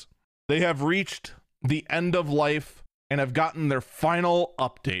respects. They have reached the end of life and have gotten their final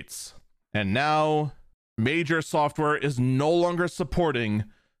updates. And now major software is no longer supporting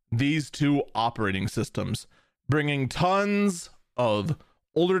these two operating systems, bringing tons of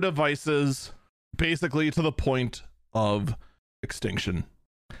older devices basically to the point of extinction.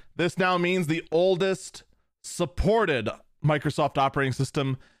 This now means the oldest supported Microsoft operating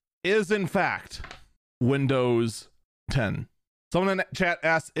system is in fact Windows 10. Someone in the chat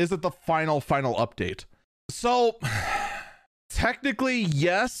asks, is it the final update? So technically,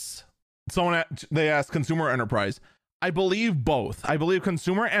 yes. They ask consumer or enterprise. I believe both. I believe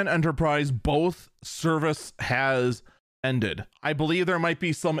consumer and enterprise, both service has ended. I believe there might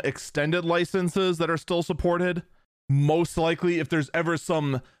be some extended licenses that are still supported. Most likely, if there's ever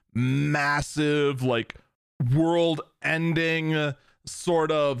some massive, like, world-ending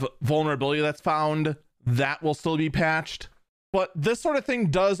sort of vulnerability that's found, that will still be patched. But this sort of thing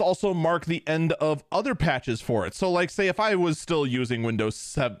does also mark the end of other patches for it. So, like, say if I was still using Windows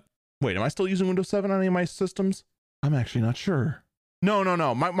 7... Wait, am I still using Windows 7 on any of my systems? I'm actually not sure. No.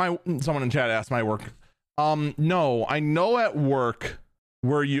 My someone in chat asked my work. No, I know at work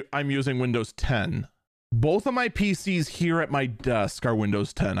I'm using Windows 10. Both of my PCs here at my desk are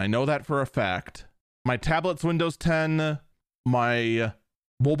Windows 10. I know that for a fact. My tablet's Windows 10. My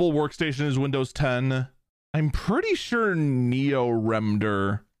mobile workstation is Windows 10. I'm pretty sure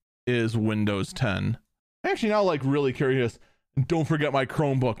NeoRemder is Windows 10. I'm actually now like really curious. Don't forget my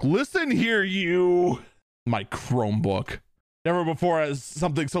Chromebook. Listen here, you. My Chromebook. Never before has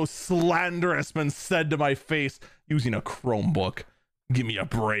something so slanderous been said to my face using a Chromebook. Give me a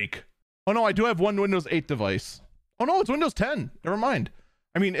break. Oh no, I do have one Windows 8 device. Oh no, it's Windows 10. Never mind.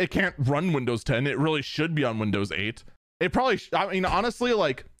 I mean, it can't run Windows 10. It really should be on Windows 8. It probably, I mean, honestly,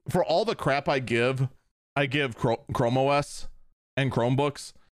 like, for all the crap I give Chrome OS and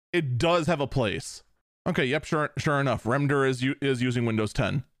Chromebooks, it does have a place. Okay, yep, sure enough. Remder is using Windows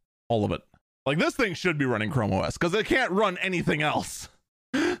 10. All of it. Like, this thing should be running Chrome OS, because it can't run anything else.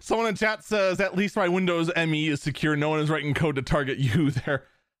 Someone in chat says, at least my Windows ME is secure. No one is writing code to target you there.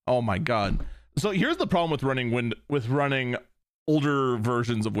 Oh my god. So here's the problem with running older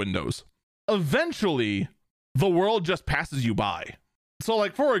versions of Windows. Eventually, the world just passes you by. So,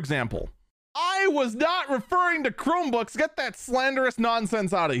 like, for example, I was not referring to Chromebooks. Get that slanderous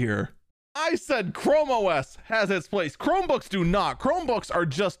nonsense out of here. I said Chrome OS has its place. Chromebooks do not. Chromebooks are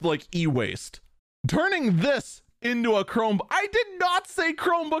just like e-waste. Turning this into a Chrome... I did not say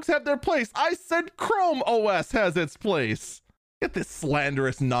Chromebooks have their place. I said Chrome OS has its place. Get this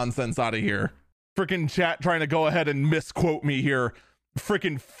slanderous nonsense out of here. Freaking chat trying to go ahead and misquote me here.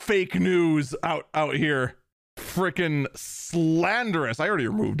 Freaking fake news out here. Freaking slanderous. I already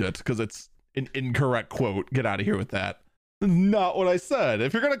removed it because it's an incorrect quote. Get out of here with that. Not what I said.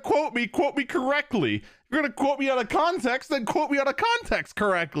 If you're going to quote me correctly. If you're going to quote me out of context, then quote me out of context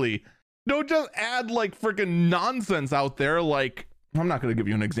correctly. Don't just add like freaking nonsense out there. Like, I'm not going to give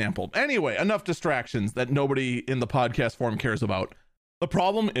you an example. Anyway, enough distractions that nobody in the podcast forum cares about. The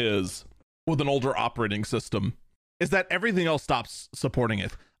problem is with an older operating system is that everything else stops supporting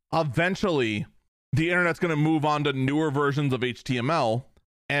it. Eventually, the internet's going to move on to newer versions of HTML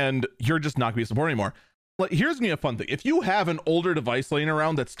and you're just not going to be supported anymore. Like, here's gonna be a fun thing. If you have an older device laying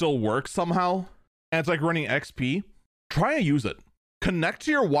around that still works somehow, and it's like running XP, try and use it. Connect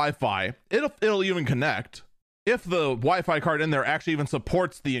to your Wi-Fi. It'll even connect. If the Wi-Fi card in there actually even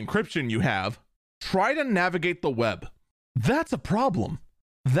supports the encryption you have, try to navigate the web. That's a problem.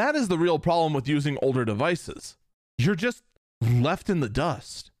 That is the real problem with using older devices. You're just left in the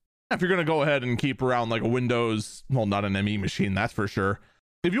dust. If you're going to go ahead and keep around like a Windows, well, not an ME machine, that's for sure.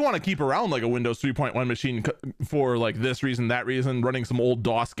 If you want to keep around like a Windows 3.1 machine for like this reason, that reason, running some old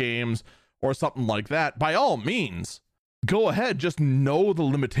DOS games or something like that, by all means, go ahead, just know the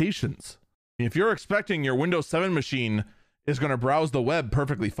limitations. If you're expecting your Windows 7 machine is going to browse the web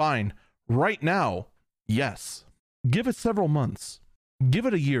perfectly fine right now, yes. Give it several months. Give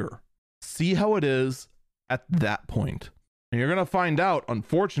it a year. See how it is at that point. And you're going to find out,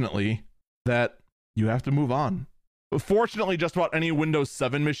 unfortunately, that you have to move on. But fortunately, just about any Windows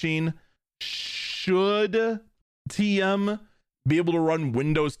 7 machine should TM be able to run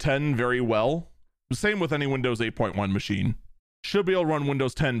Windows 10 very well. Same with any Windows 8.1 machine. Should be able to run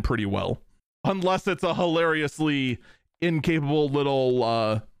Windows 10 pretty well. Unless it's a hilariously incapable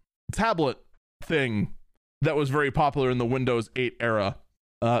little tablet thing that was very popular in the Windows 8 era.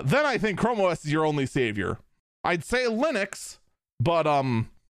 Then I think Chrome OS is your only savior. I'd say Linux, but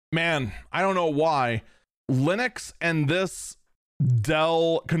man, I don't know why. Linux and this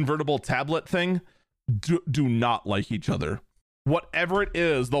Dell convertible tablet thing do not like each other. Whatever it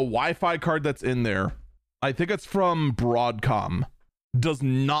is, the Wi-Fi card that's in there, I think it's from Broadcom, does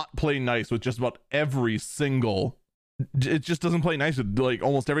not play nice with just about every single, it just doesn't play nice with like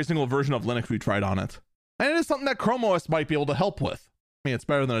almost every single version of Linux we tried on it. And it is something that Chrome OS might be able to help with. I mean, it's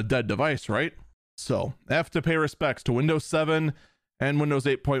better than a dead device, right? So I have to pay respects to Windows 7 and Windows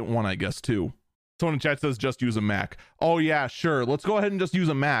 8.1, I guess, too. Someone in chat says just use a Mac. Oh yeah, sure. Let's go ahead and just use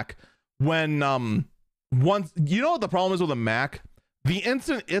a Mac. When once, you know what the problem is with a Mac? The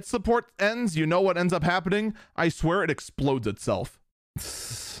instant its support ends, you know what ends up happening? I swear it explodes itself.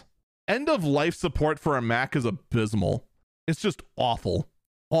 End of life support for a Mac is abysmal. It's just awful.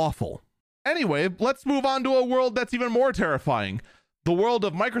 Awful. Anyway, let's move on to a world that's even more terrifying. The world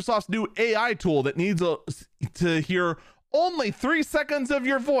of Microsoft's new AI tool that needs to hear only 3 seconds of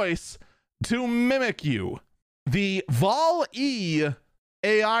your voice to mimic you. The Vol-E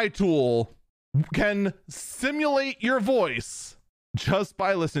AI tool can simulate your voice just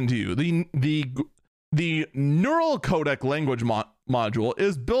by listening to you. The neural codec language module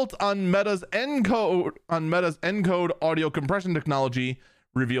is built on Meta's Encode audio compression technology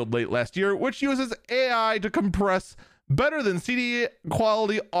revealed late last year, which uses AI to compress better than CD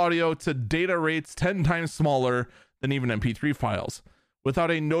quality audio to data rates 10 times smaller than even MP3 files,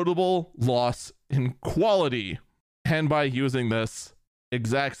 without a notable loss in quality. And by using this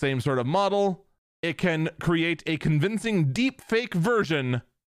exact same sort of model, it can create a convincing deep fake version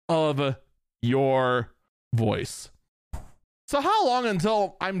of your voice. So how long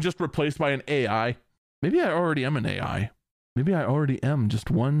until I'm just replaced by an AI? Maybe I already am an AI. Maybe I already am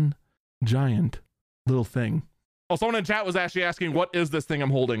just one giant little thing. Oh, someone in chat was actually asking, what is this thing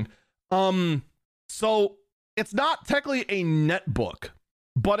I'm holding? So it's not technically a netbook,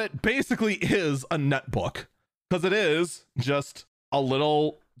 but it basically is a netbook, because it is just a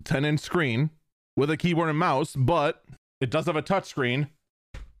little 10-inch screen with a keyboard and mouse, but it does have a touch screen,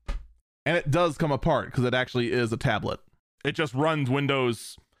 and it does come apart because it actually is a tablet. It just runs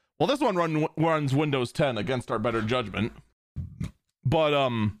Windows. Well, this one runs Windows 10 against our better judgment, but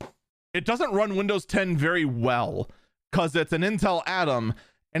it doesn't run Windows 10 very well because it's an Intel Atom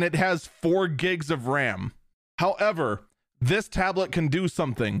and it has 4 gigs of RAM. However, this tablet can do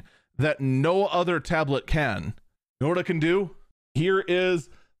something that no other tablet can. You know what it can do? Here is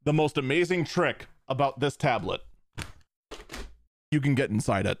the most amazing trick about this tablet. You can get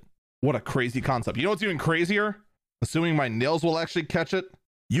inside it. What a crazy concept. You know what's even crazier? Assuming my nails will actually catch it,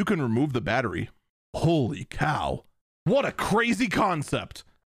 you can remove the battery. Holy cow. What a crazy concept.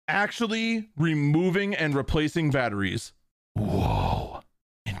 Actually removing and replacing batteries. Whoa.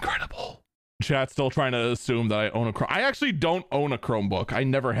 Incredible. Chat's still trying to assume that I own a Chrome. I actually don't own a Chromebook. I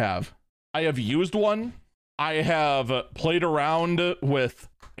never have. I have used one. I have played around with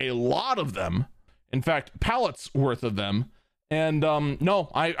a lot of them. In fact, pallets worth of them. And no,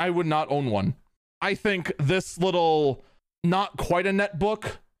 I would not own one. I think this little, not quite a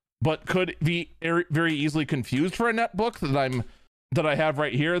netbook, but could be very easily confused for a netbook that I have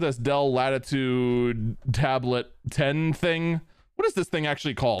right here, this Dell Latitude Tablet 10 thing. What is this thing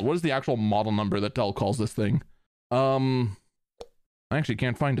actually called? What is the actual model number that Dell calls this thing? I actually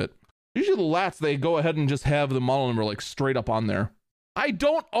can't find it. Usually the Lats, they go ahead and just have the model number like straight up on there. I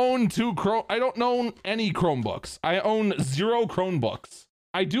don't own I don't own any Chromebooks. I own 0 Chromebooks.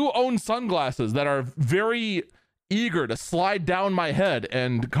 I do own sunglasses that are very eager to slide down my head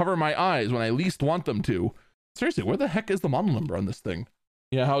and cover my eyes when I least want them to. Seriously, where the heck is the model number on this thing?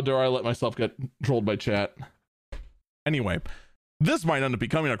 Yeah, how dare I let myself get trolled by chat? Anyway, this might end up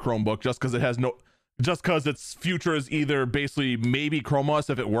becoming a Chromebook just because its future is either basically maybe Chrome OS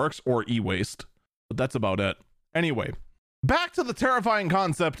if it works or e-waste. But that's about it. Anyway, back to the terrifying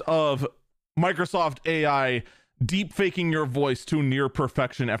concept of Microsoft AI deep faking your voice to near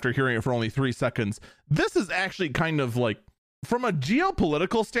perfection after hearing it for only 3 seconds. This is actually kind of like, from a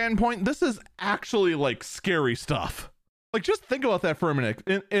geopolitical standpoint, this is actually like scary stuff. Like, just think about that for a minute.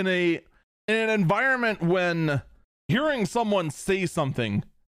 In an environment when hearing someone say something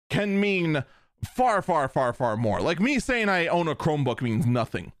can mean far, far, far, far more. Like me saying I own a Chromebook means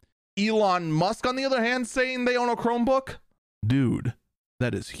nothing. Elon Musk, on the other hand, saying they own a Chromebook, dude,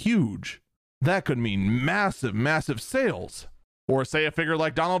 that is huge. That could mean massive, massive sales. Or say a figure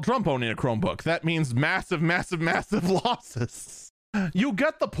like Donald Trump owning a Chromebook. That means massive, massive, massive losses. You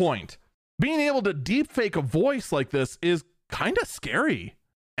get the point. Being able to deepfake a voice like this is kind of scary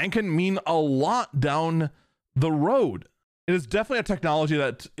and can mean a lot down the road. It is definitely a technology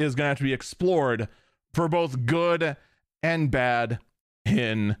that is going to have to be explored for both good and bad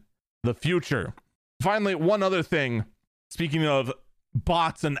in the future. Finally, one other thing, speaking of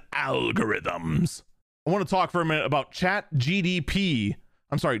bots and algorithms, I want to talk for a minute about ChatGPT.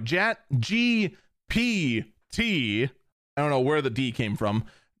 I don't know where the D came from.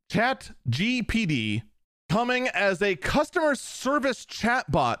 ChatGPT coming as a customer service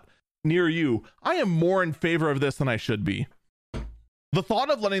chatbot near you. I am more in favor of this than I should be. The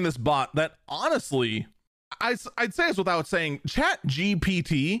thought of letting this bot that honestly, I'd say this without saying,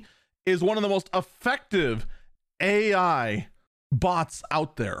 ChatGPT is one of the most effective AI bots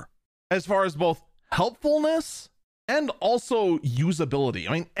out there as far as both helpfulness and also usability.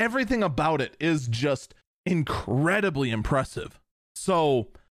 I mean, everything about it is just incredibly impressive. So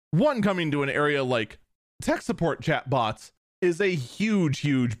one, coming to an area like tech support chatbots is a huge,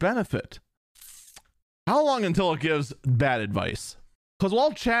 huge benefit. How long until it gives bad advice? Because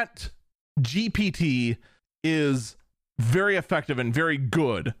while ChatGPT is very effective and very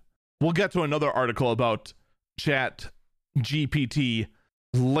good, we'll get to another article about ChatGPT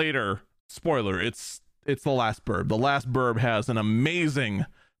later. Spoiler, it's the Last Burb. The Last Burb has an amazing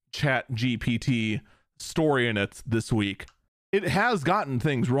ChatGPT story in it this week. It has gotten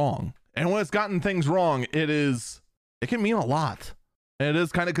things wrong. And when it's gotten things wrong, it can mean a lot. And it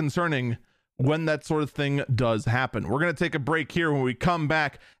is kind of concerning when that sort of thing does happen. We're going to take a break here. When we come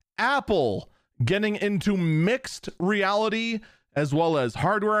back, Apple getting into mixed reality as well as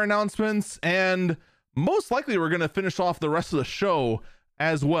hardware announcements, and most likely we're going to finish off the rest of the show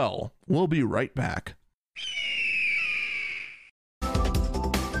as well. We'll be right back.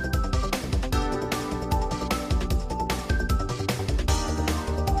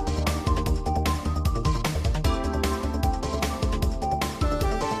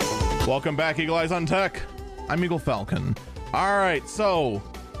 Welcome back, Eagle Eyes on Tech. I'm Eagle Falcon. All right, so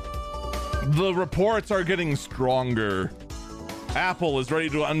the reports are getting stronger. Apple is ready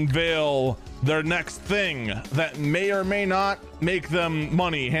to unveil their next thing that may or may not make them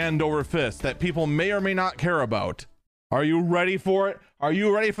money hand over fist, that people may or may not care about. Are you ready for it? Are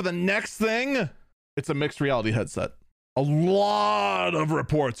you ready for the next thing? It's a mixed reality headset. A lot of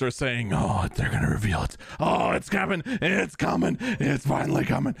reports are saying, oh, they're going to reveal it. Oh, it's coming. It's coming. It's finally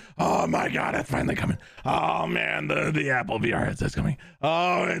coming. Oh my God, it's finally coming. Oh man, the Apple VR headset's coming.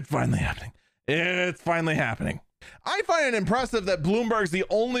 Oh, it's finally happening. It's finally happening. I find it impressive that Bloomberg's the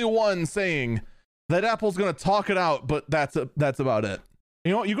only one saying that Apple's going to talk it out, but that's about it.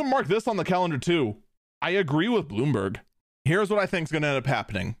 You know what? You can mark this on the calendar too. I agree with Bloomberg. Here's what I think is going to end up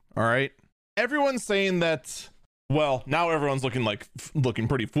happening. All right. Everyone's saying that, well, now everyone's looking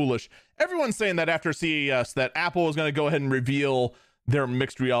pretty foolish. Everyone's saying that after CES that Apple is going to go ahead and reveal their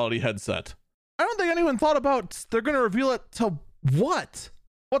mixed reality headset. I don't think anyone thought about they're going to reveal it to what?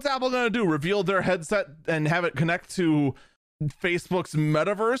 What's Apple going to do? Reveal their headset and have it connect to Facebook's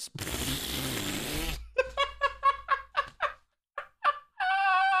metaverse?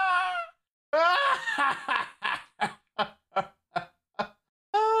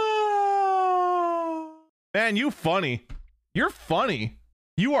 Man, you funny. You're funny.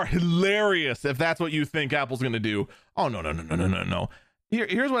 You are hilarious if that's what you think Apple's going to do. Oh, no.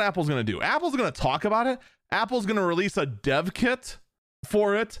 Here's what Apple's going to do. Apple's going to talk about it. Apple's going to release a dev kit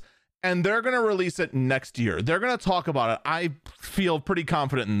for it, and they're going to release it next year. They're going to talk about it. I feel pretty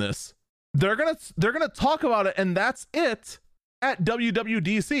confident in this. They're going to talk about it, and that's it at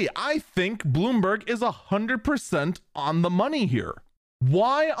WWDC. I think Bloomberg is 100% on the money here.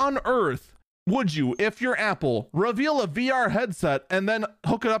 Why on earth would you, if you're Apple, reveal a VR headset and then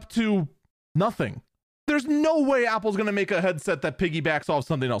hook it up to nothing? There's no way Apple's going to make a headset that piggybacks off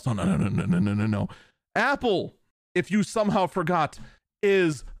something else. Oh, no. Apple if you somehow forgot,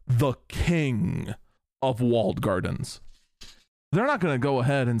 is the king of walled gardens. They're not going to go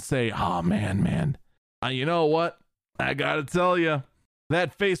ahead and say, oh, man, you know what? I got to tell you,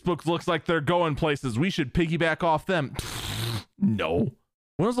 that Facebook looks like they're going places. We should piggyback off them. No.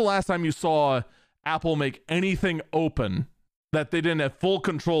 When was the last time you saw Apple make anything open that they didn't have full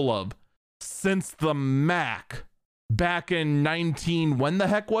control of since the Mac back in when the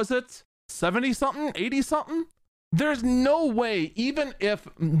heck was it? 70 something, 80 something? There's no way, even if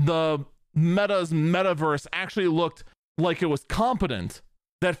the Meta's metaverse actually looked like it was competent,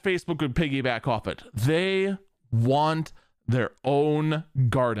 that Facebook would piggyback off it. They want their own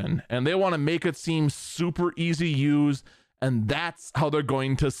garden and they want to make it seem super easy to use, and that's how they're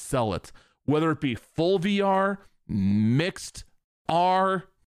going to sell it. Whether it be full VR, mixed R,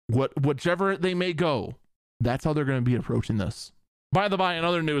 whichever they may go, that's how they're going to be approaching this. By the by, in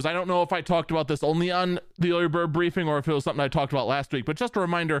other news, I don't know if I talked about this only on the early bird briefing or if it was something I talked about last week, but just a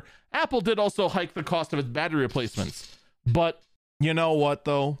reminder, Apple did also hike the cost of its battery replacements. But you know what,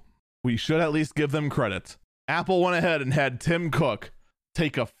 though? We should at least give them credit. Apple went ahead and had Tim Cook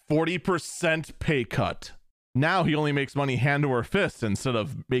take a 40% pay cut. Now he only makes money hand over fist instead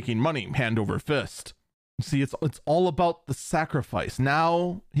of making money hand over fist. See, it's all about the sacrifice.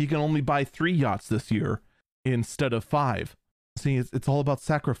 Now he can only buy 3 yachts this year instead of 5. See, it's all about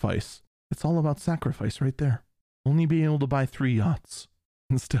sacrifice. It's all about sacrifice right there. Only being able to buy 3 yachts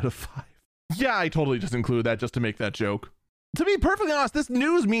instead of 5. Yeah, I totally just included that just to make that joke. To be perfectly honest, this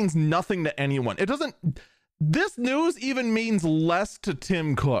news means nothing to anyone. This news even means less to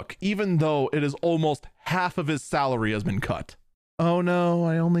Tim Cook, even though it is almost half of his salary has been cut. Oh no,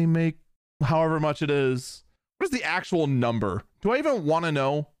 I only make however much it is. What is the actual number? Do I even want to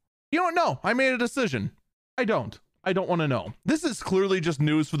know? You don't know. I made a decision. I don't want to know. This is clearly just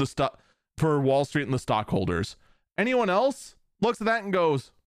news for Wall Street and the stockholders. Anyone else looks at that and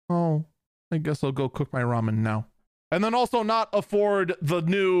goes, oh, I guess I'll go cook my ramen now. And then also not afford the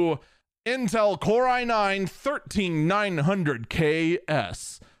new Intel Core i9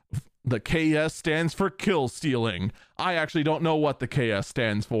 13900KS. The KS stands for kill stealing. I actually don't know what the KS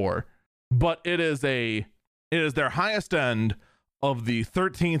stands for, but it is their highest end of the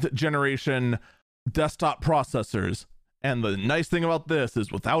 13th generation desktop processors. And the nice thing about this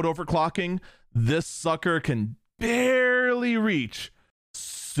is without overclocking, this sucker can barely reach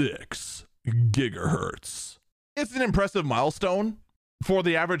 6 gigahertz. It's an impressive milestone. For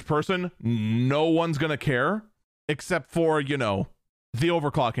the average person, no one's gonna care except for, the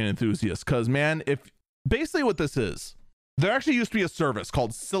overclocking enthusiasts. Because man, basically what this is, there actually used to be a service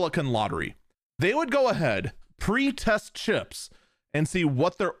called Silicon Lottery. They would go ahead, pre-test chips and see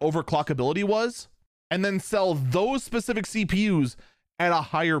what their overclockability was, and then sell those specific CPUs at a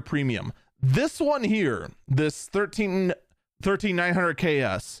higher premium. This one here, this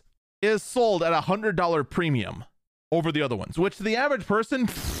 13900KS, is sold at $100 premium over the other ones, which the average person,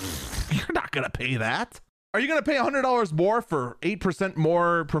 you're not going to pay that. Are you going to pay $100 more for 8%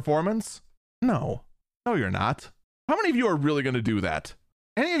 more performance? No, you're not. How many of you are really going to do that?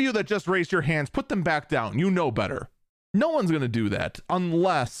 Any of you that just raised your hands, put them back down. You know better. No one's going to do that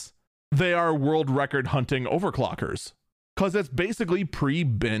unless they are world record hunting overclockers, because it's basically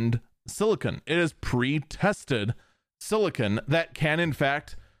pre-binned silicon. It is pre-tested silicon that can in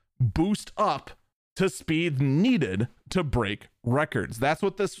fact boost up to speed needed to break records. That's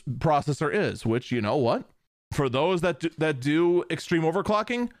what this processor is, which, you know what? For those that do extreme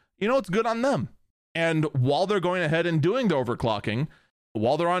overclocking, it's good on them. And while they're going ahead and doing the overclocking,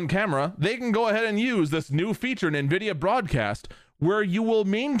 while they're on camera, they can go ahead and use this new feature in NVIDIA Broadcast where you will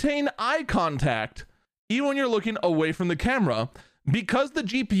maintain eye contact even when you're looking away from the camera, because the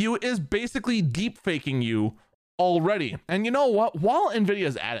GPU is basically deep faking you already. And you know what? While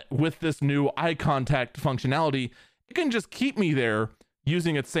NVIDIA's at it with this new eye contact functionality, it can just keep me there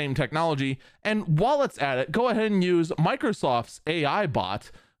using its same technology. And while it's at it, go ahead and use Microsoft's AI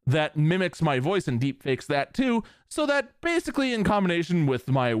bot that mimics my voice and deepfakes that too, so that basically in combination with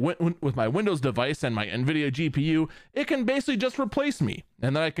my Windows device and my NVIDIA GPU, it can basically just replace me,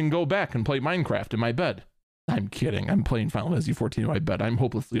 and then I can go back and play Minecraft in my bed. I'm kidding. I'm playing Final Fantasy 14 in my bed. I'm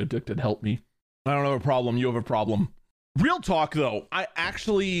hopelessly addicted. Help me. I don't have a problem. You have a problem. Real talk though,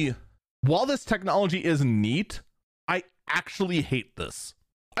 while this technology is neat, I actually hate this.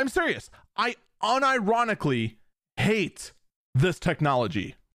 I'm serious. I unironically hate this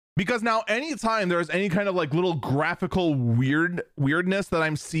technology. Because now anytime there's any kind of like little graphical weirdness that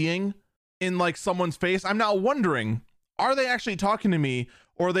I'm seeing in like someone's face, I'm now wondering, are they actually talking to me,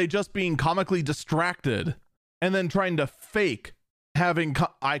 or are they just being comically distracted and then trying to fake having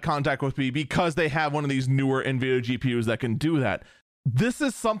eye contact with me because they have one of these newer NVIDIA GPUs that can do that. This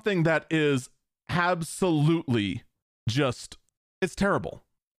is something that is absolutely just, it's terrible.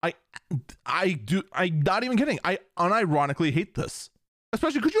 I'm not even kidding. I unironically hate this.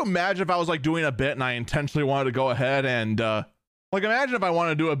 Especially, could you imagine if I was like doing a bit and I intentionally wanted to go ahead and like imagine if I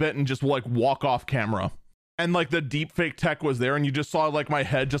wanted to do a bit and just like walk off camera and like the deep fake tech was there and you just saw like my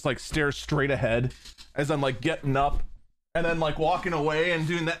head just like stare straight ahead as I'm like getting up and then like walking away and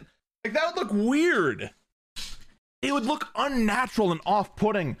doing that. Like that would look weird. It would look unnatural and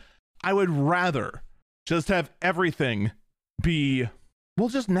off-putting. I would rather just have everything be, well,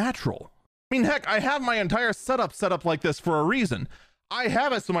 just natural. I mean, heck, I have my entire setup set up like this for a reason. I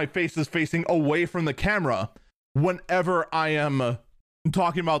have it so my face is facing away from the camera whenever I am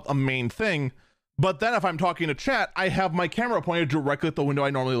talking about a main thing. But then if I'm talking to chat, I have my camera pointed directly at the window I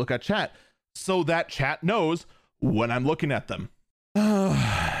normally look at chat, so that chat knows when I'm looking at them.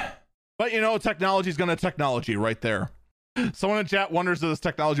 But you know, technology is gonna technology right there. Someone in chat wonders if this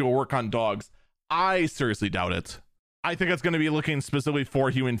technology will work on dogs. I seriously doubt it. I think it's gonna be looking specifically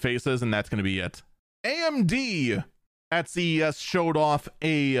for human faces, and that's gonna be it. AMD at CES showed off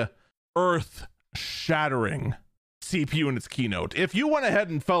a earth-shattering CPU in its keynote. If you went ahead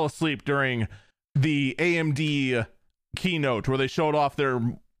and fell asleep during the AMD keynote where they showed off their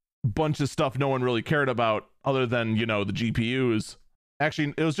bunch of stuff no one really cared about other than, you know, the GPUs.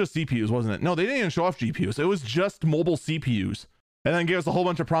 Actually, it was just CPUs, wasn't it? No, they didn't even show off GPUs. It was just mobile CPUs. And then gave us a whole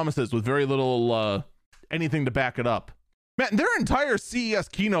bunch of promises with very little anything to back it up. Man, their entire CES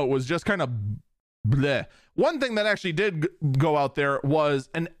keynote was just kind of bleh. One thing that actually did go out there was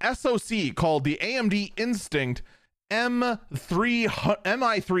an SoC called the AMD Instinct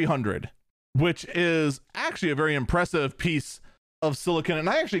MI300, which is actually a very impressive piece of silicon. And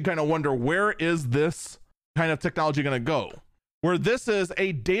I actually kind of wonder, where is this kind of technology going to go? Where this is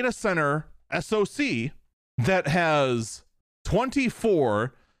a data center SoC that has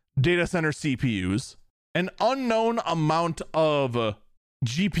 24 data center CPUs, an unknown amount of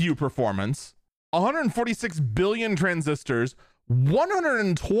GPU performance, 146 billion transistors,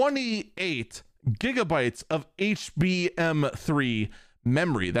 128 gigabytes of HBM3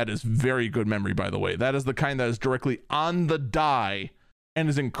 memory. That is very good memory, by the way. That is the kind that is directly on the die and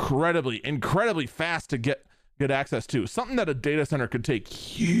is incredibly fast to get access to. Something that a data center could take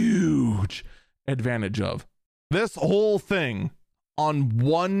huge advantage of. This whole thing on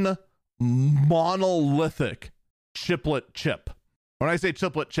one monolithic chiplet chip. When I say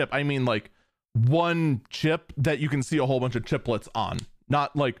chiplet chip, I mean like one chip that you can see a whole bunch of chiplets on,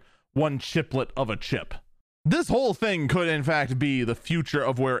 not like one chiplet of a chip. This whole thing could in fact be the future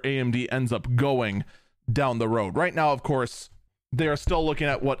of where AMD ends up going down the road. Right now, of course, they are still looking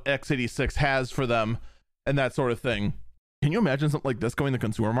at what x86 has for them and that sort of thing. Can you imagine something like this going to the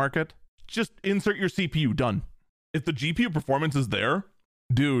consumer market? Just insert your CPU, done. If the GPU performance is there,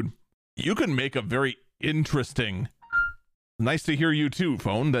 dude, you can make a very interesting, nice to hear you too,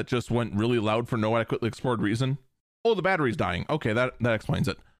 phone that just went really loud for no adequately explored reason. Oh, the battery's dying. Okay, that explains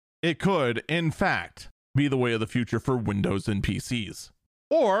it. It could, in fact, be the way of the future for Windows and PCs.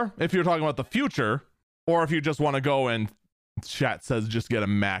 Or if you're talking about the future, or if you just want to go and chat says just get a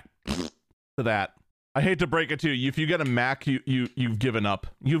Mac to that. I hate to break it to you. If you get a Mac, you've given up.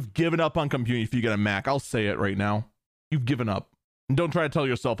 You've given up on computing if you get a Mac. I'll say it right now. You've given up. And don't try to tell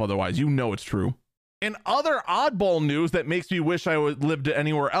yourself otherwise. You know it's true. In other oddball news that makes me wish I would lived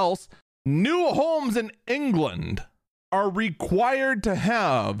anywhere else, new homes in England are required to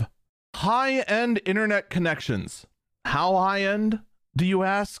have high-end internet connections. How high-end, do you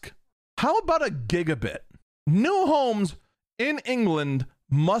ask? How about a gigabit? New homes in England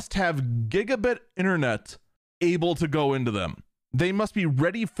must have gigabit internet able to go into them. They must be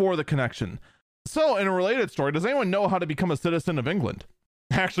ready for the connection. So, in a related story, does anyone know how to become a citizen of England?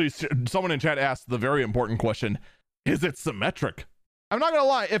 Actually, someone in chat asked the very important question, is it symmetric? I'm not gonna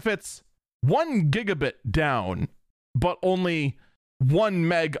lie, if it's 1 gigabit down, but only 1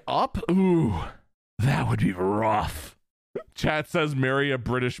 meg up, ooh, that would be rough. Chat says marry a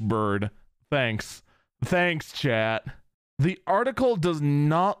British bird. Thanks. Thanks, chat. The article does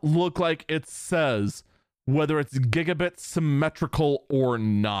not look like it says whether it's gigabit symmetrical or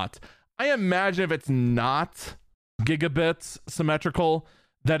not. I imagine if it's not gigabit symmetrical,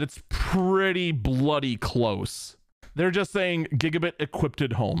 that it's pretty bloody close. They're just saying gigabit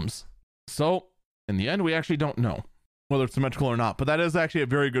equipped homes. So in the end, we actually don't know whether it's symmetrical or not, but that is actually a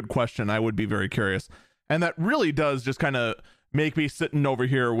very good question. I would be very curious. And that really does just kind of make me sitting over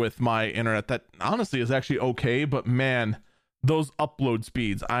here with my internet that honestly is actually okay, but man, those upload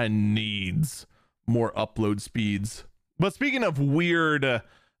speeds, I needs more upload speeds. But speaking of weird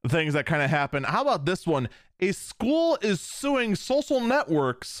things that kind of happen, how about this one? A school is suing social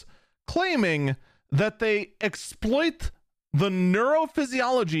networks, claiming that they exploit the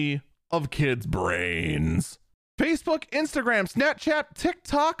neurophysiology of kids' brains. Facebook, Instagram, Snapchat,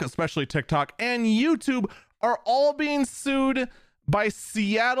 TikTok, especially TikTok, and YouTube are all being sued by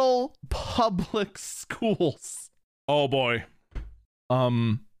Seattle public schools. Oh boy.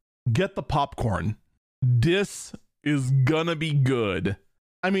 Get the popcorn. This is gonna be good.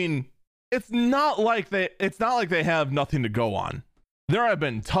 I mean, it's not like they have nothing to go on. There have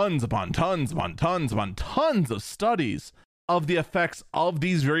been tons upon tons of studies of the effects of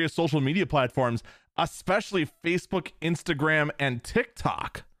these various social media platforms, especially Facebook, Instagram, and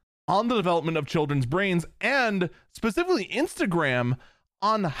TikTok, on the development of children's brains, and specifically Instagram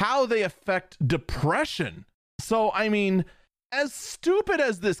on how they affect depression. So, I mean, as stupid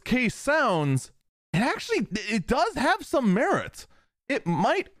as this case sounds, it does have some merit. It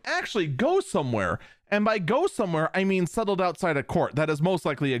might actually go somewhere. And by go somewhere, I mean settled outside of court. That is most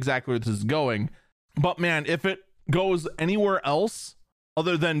likely exactly where this is going. But man, if it goes anywhere else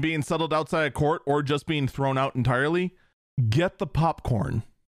other than being settled outside of court or just being thrown out entirely, get the popcorn.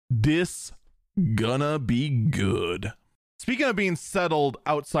 This gonna be good. Speaking of being settled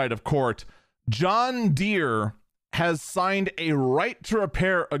outside of court, John Deere has signed a right to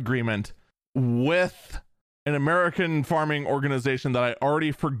repair agreement with an American farming organization that I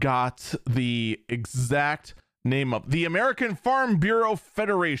already forgot the exact name of. The American Farm Bureau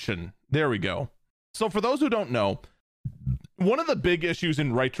Federation. There we go. So for those who don't know, one of the big issues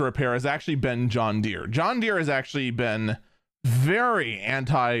in right to repair has actually been John Deere. John Deere has actually been very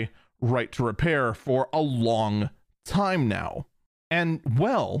anti right to repair for a long time now. And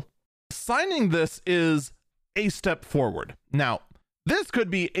well, signing this is a step forward. Now, this could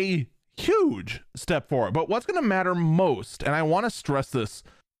be a huge step forward, but what's going to matter most, and I want to stress this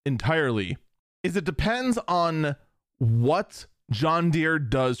entirely, is it depends on what John Deere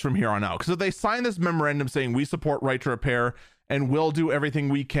does from here on out. Because if they sign this memorandum saying we support right to repair and we'll do everything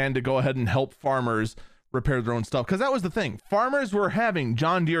we can to go ahead and help farmers repair their own stuff, because that was the thing, farmers were having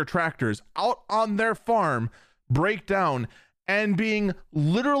John Deere tractors out on their farm break down and being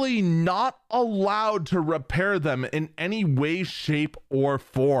literally not allowed to repair them in any way, shape, or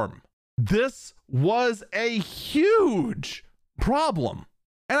form. This was a huge problem.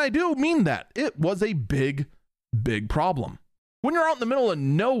 And I do mean that. It was a big, big problem. When you're out in the middle of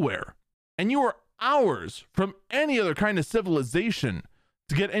nowhere and you are hours from any other kind of civilization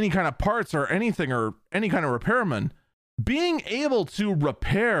to get any kind of parts or anything or any kind of repairman, being able to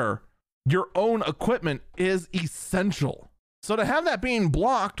repair your own equipment is essential. So to have that being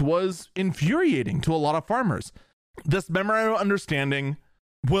blocked was infuriating to a lot of farmers. This memorandum of understanding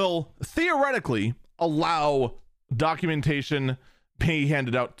will theoretically allow documentation be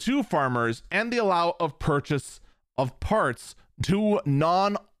handed out to farmers and the allow of purchase of parts to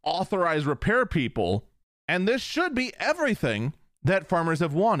non-authorized repair people. And this should be everything that farmers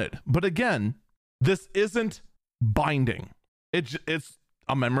have wanted. But again, this isn't binding. It's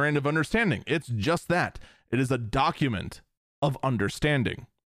a memorandum of understanding. It's just that. It is a document of understanding.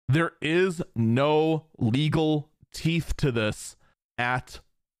 There is no legal teeth to this at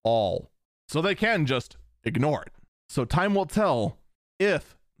all. So they can just ignore it. So time will tell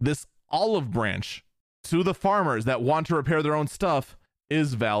if this olive branch to the farmers that want to repair their own stuff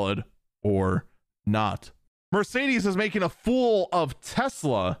is valid or not. Mercedes is making a fool of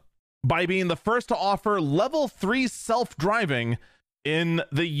Tesla by being the first to offer level 3 self-driving in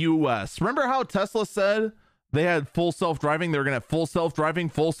the US. Remember how Tesla said they had full self-driving? They were going to have full self-driving,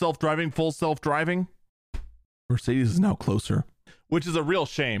 full self-driving, full self-driving. Mercedes is now closer, which is a real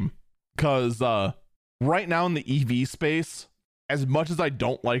shame because right now in the EV space, as much as I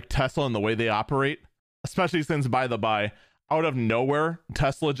don't like Tesla and the way they operate, especially since, by the by, out of nowhere,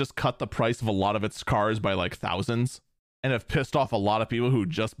 Tesla just cut the price of a lot of its cars by like thousands and have pissed off a lot of people who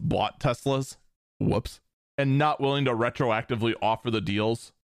just bought Teslas. Whoops. And not willing to retroactively offer the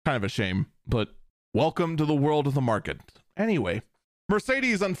deals. Kind of a shame, but welcome to the world of the market. Anyway,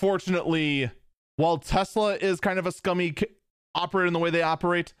 Mercedes, unfortunately, while Tesla is kind of a scummy operator in the way they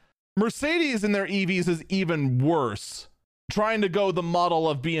operate, Mercedes in their EVs is even worse, trying to go the model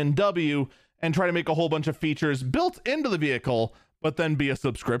of BMW and try to make a whole bunch of features built into the vehicle, but then be a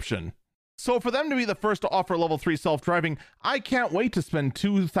subscription. So for them to be the first to offer level 3 self-driving, I can't wait to spend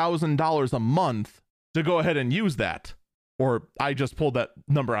 $2,000 a month to go ahead and use that. Or I just pulled that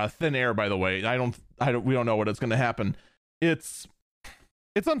number out of thin air, by the way. We don't know what it's going to happen. It's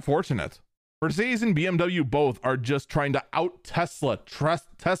unfortunate. Mercedes and BMW both are just trying to out Tesla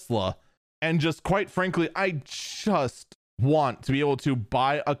And just quite frankly, I just want to be able to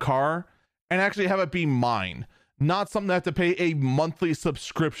buy a car and actually have it be mine, not something I have to pay a monthly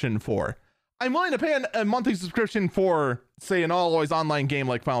subscription for. I'm willing to pay a monthly subscription for, say, an always online game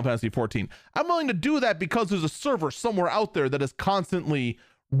like Final Fantasy XIV. I'm willing to do that because there's a server somewhere out there that is constantly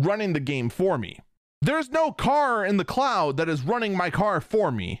running the game for me. There's no car in the cloud that is running my car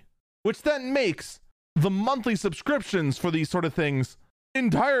for me, which then makes the monthly subscriptions for these sort of things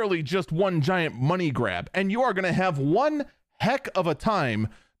entirely just one giant money grab. And you are going to have one heck of a time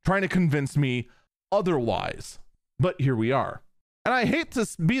trying to convince me otherwise. But here we are. And I hate to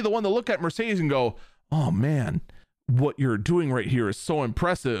be the one to look at Mercedes and go, oh man, what you're doing right here is so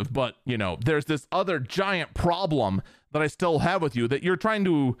impressive. But, you know, there's this other giant problem that I still have with you that you're trying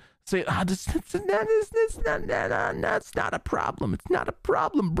to say, that's not a problem. It's not a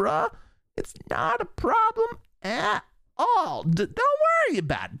problem, bruh. It's not a problem at all. Don't worry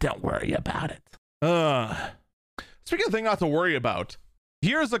about it. Don't worry about it. Speaking of thing not to worry about,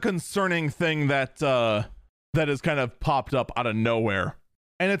 here's a concerning thing that has kind of popped up out of nowhere.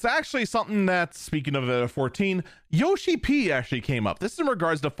 And it's actually something that, speaking of 14, Yoshi P actually came up. This is in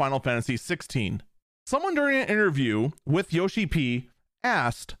regards to Final Fantasy 16. Someone during an interview with Yoshi P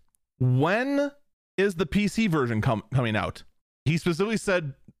asked, when is the PC version coming out? He specifically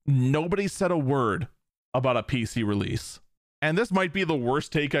said, nobody said a word about a PC release. And this might be the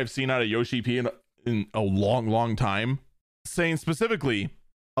worst take I've seen out of Yoshi P in a long, long time. Saying specifically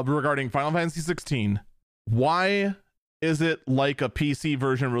regarding Final Fantasy 16, why is it like a PC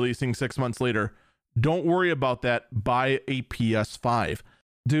version releasing 6 months later? Don't worry about that. Buy a PS5.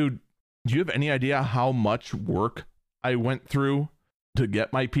 Dude, do you have any idea how much work I went through to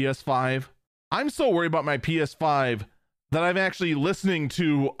get my PS5? I'm so worried about my PS5 that I'm actually listening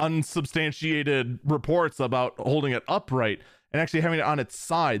to unsubstantiated reports about holding it upright and actually having it on its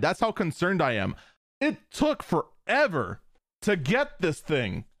side. That's how concerned I am. It took forever to get this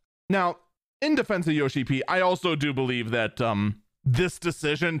thing. Now, in defense of Yoshi P, I also do believe that this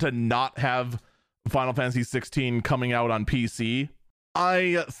decision to not have Final Fantasy 16 coming out on PC,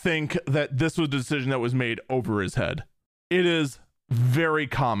 I think that this was a decision that was made over his head. It is very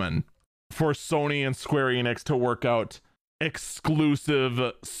common for Sony and Square Enix to work out exclusive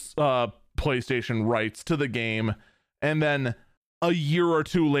PlayStation rights to the game, and then a year or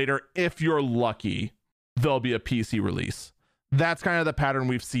two later, if you're lucky, there'll be a PC release. That's kind of the pattern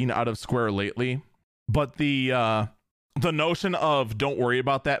we've seen out of Square lately. But the notion of don't worry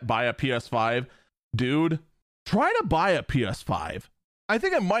about that, buy a PS5, dude, try to buy a PS5. I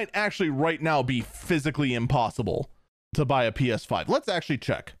think it might actually right now be physically impossible to buy a PS5. Let's actually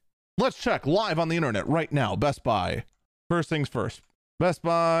check. Let's check live on the internet right now. Best Buy. First things first. Best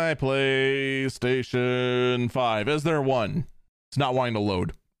Buy PlayStation 5. Is there one? It's not wanting to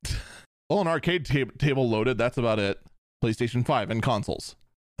load. Well, an arcade table loaded. That's about it. PlayStation 5 and consoles.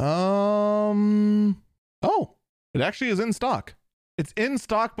 Oh, it actually is in stock. It's in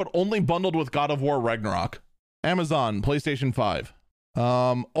stock, but only bundled with God of War Ragnarok. Amazon, PlayStation 5.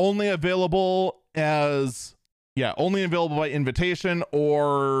 Only available only available by invitation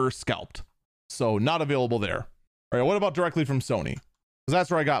or scalped. So not available there. All right, what about directly from Sony? Because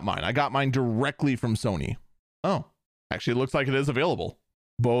that's where I got mine. I got mine directly from Sony. Oh, actually, it looks like it is available.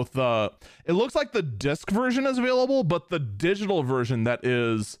 Both, it looks like the disc version is available, but the digital version that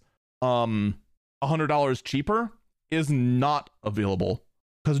is $100 cheaper is not available.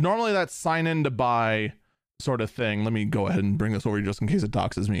 Because normally that's sign in to buy sort of thing. Let me go ahead and bring this over just in case it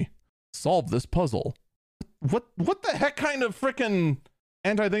doxes me. Solve this puzzle. What the heck kind of freaking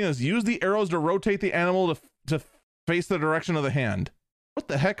anti-thing is? Use the arrows to rotate the animal to face the direction of the hand. What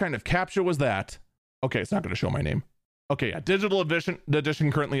the heck kind of captcha was that? Okay, it's not going to show my name. Okay, yeah, digital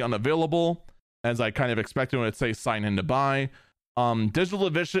edition currently unavailable, as I kind of expected when it says sign in to buy. Digital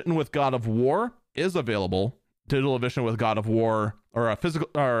edition with God of War is available. Digital edition with God of War, or a physical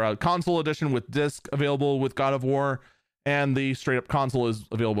or a console edition with disc available with God of War, and the straight up console is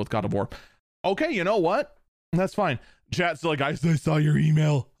available with God of War. Okay, you know what? That's fine. Chat's still like, I saw your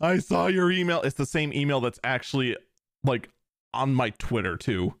email. I saw your email. It's the same email that's actually like on my Twitter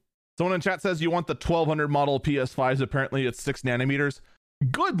too. Someone in chat says you want the 1200 model PS5s. Apparently it's 6 nanometers.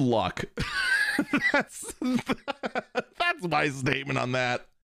 Good luck. that's my statement on that.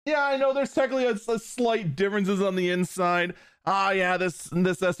 Yeah, I know there's technically a slight differences on the inside. Yeah, this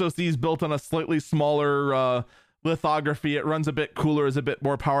SoC is built on a slightly smaller lithography. It runs a bit cooler, is a bit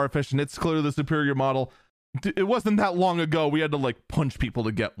more power efficient. It's clearly the superior model. It wasn't that long ago we had to like punch people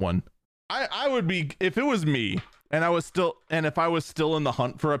to get one. I would be, if it was me and if I was still in the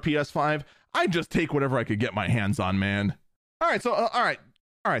hunt for a PS5, I'd just take whatever I could get my hands on, man. All right, so all right,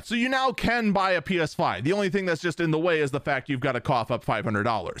 All right, so you now can buy a PS5. The only thing that's just in the way is the fact you've got to cough up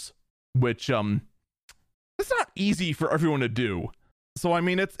 $500, which it's not easy for everyone to do. So I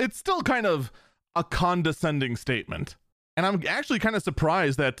mean, it's still kind of a condescending statement. And I'm actually kind of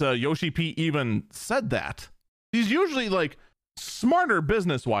surprised that Yoshi P even said that. He's usually like smarter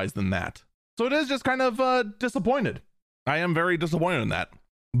business-wise than that. So it is just kind of disappointed. I am very disappointed in that.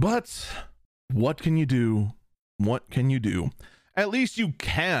 But what can you do? What can you do? At least you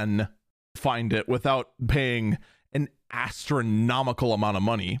can find it without paying an astronomical amount of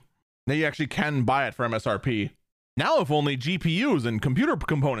money. Now you actually can buy it for MSRP. Now if only GPUs and computer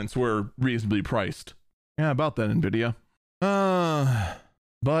components were reasonably priced. Yeah, about that, NVIDIA.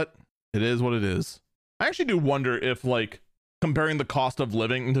 But it is what it is. I actually do wonder if, like, comparing the cost of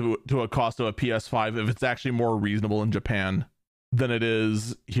living to a cost of a PS5, if it's actually more reasonable in Japan than it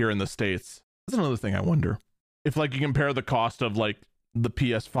is here in the States. That's another thing I wonder. If, like, you compare the cost of, like, the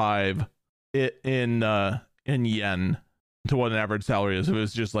PS5 in yen to what an average salary is, if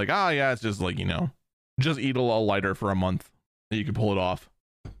it's just like, yeah, it's just like, you know, just eat a little lighter for a month and you can pull it off.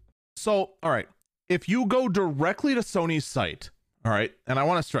 So, all right, if you go directly to Sony's site, all right, and I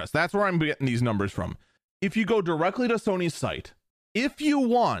want to stress, that's where I'm getting these numbers from. If you go directly to Sony's site, if you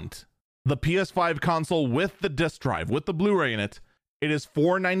want the PS5 console with the disc drive, with the Blu-ray in it, it is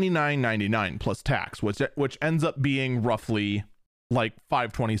 $499.99 plus tax, which ends up being roughly like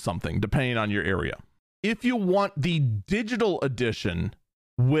 $520 something, depending on your area. If you want the digital edition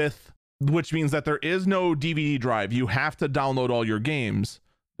which means that there is no DVD drive, you have to download all your games.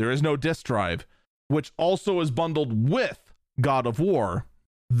 There is no disc drive, which also is bundled with God of War,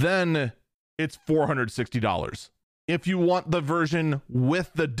 then it's $460. If you want the version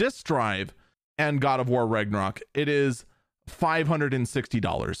with the disc drive and God of War Ragnarok, it is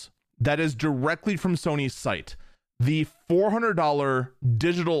 $560. That is directly from Sony's site. The $400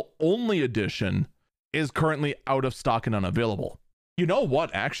 digital only edition is currently out of stock and unavailable. You know what,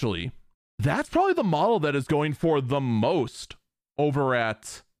 actually? That's probably the model that is going for the most over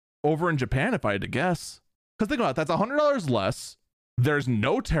in Japan, if I had to guess. Because think about it, that's $100 less. There's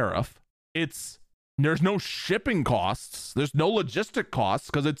no tariff. There's no shipping costs. There's no logistic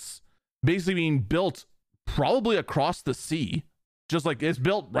costs because it's basically being built probably across the sea. Just like it's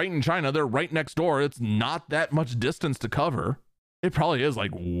built right in China. They're right next door. It's not that much distance to cover. It probably is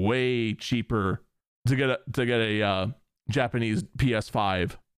like way cheaper to get a Japanese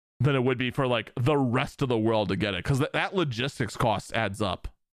PS5 than it would be for like the rest of the world to get it, because that logistics cost adds up.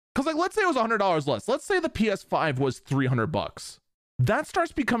 Because like, let's say it was $100 less. Let's say the PS5 was $300. That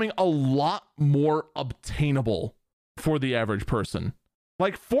starts becoming a lot more obtainable for the average person.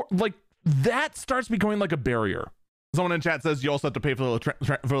 That starts becoming like a barrier. Someone in chat says you also have to pay for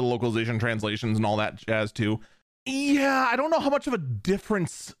the localization translations and all that jazz too. Yeah, I don't know how much of a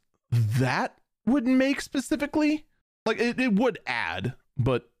difference that would make specifically. Like it would add,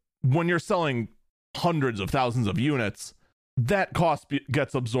 but when you're selling hundreds of thousands of units, that cost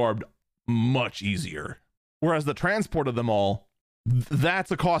gets absorbed much easier. Whereas the transport of them all,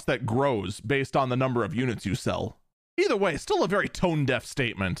 that's a cost that grows based on the number of units you sell. Either way, still a very tone-deaf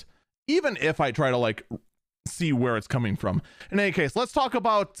statement, even if I try to like see where it's coming from. In any case, let's talk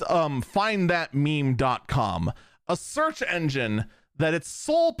about findthatmeme.com, a search engine that its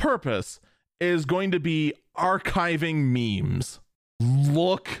sole purpose is going to be archiving memes.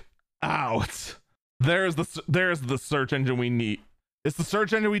 Look out. There's the search engine we need. It's the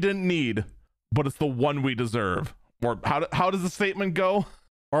search engine we didn't need, but it's the one we deserve. Or how does the statement go?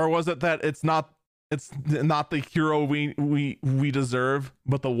 Or was it that it's not the hero we deserve,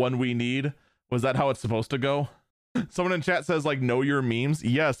 but the one we need? Was that how it's supposed to go? Someone in chat says like, know your memes.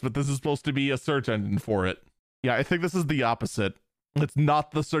 Yes, but this is supposed to be a search engine for it. Yeah, I think this is the opposite. It's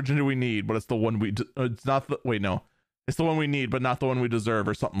not the search engine we need, but it's the one it's not the, wait, no. It's the one we need, but not the one we deserve,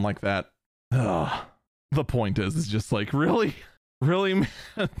 or something like that. Ugh. The point is, it's just like, really? Really, man?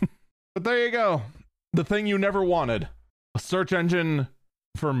 But there you go. The thing you never wanted. A search engine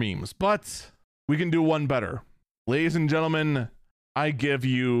for memes. But we can do one better. Ladies and gentlemen, I give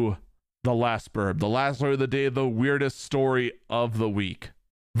you the last burb. The last story of the day, the weirdest story of the week.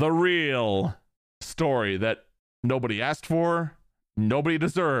 The real story that nobody asked for, nobody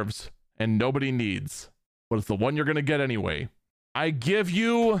deserves, and nobody needs. But it's the one you're going to get anyway. I give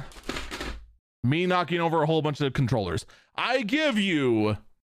you me knocking over a whole bunch of controllers. I give you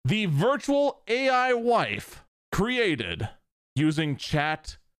the virtual AI wife created using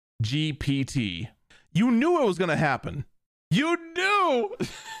ChatGPT. You knew it was going to happen. You knew.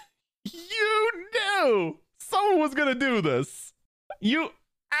 You knew someone was going to do this. You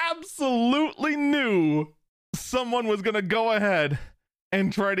absolutely knew someone was going to go ahead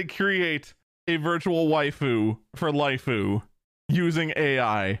and try to create a virtual waifu for Laifu using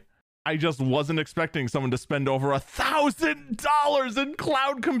AI. I just wasn't expecting someone to spend over $1,000 in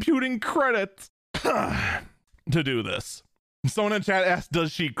cloud computing credits to do this. Someone in chat asked,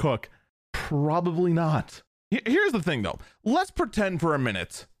 does she cook? Probably not. Here's the thing though. Let's pretend for a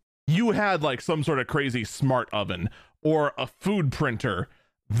minute you had like some sort of crazy smart oven or a food printer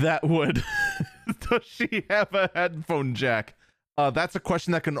that would... Does she have a headphone jack? That's a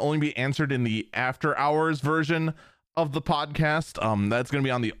question that can only be answered in the after hours version of the podcast. That's going to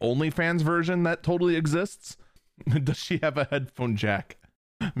be on the OnlyFans version that totally exists. Does she have a headphone jack?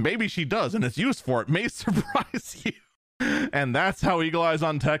 Maybe she does, and it's used for it. May surprise you. And that's how Eagle Eyes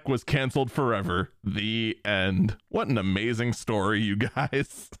on Tech was canceled forever. The end. What an amazing story, you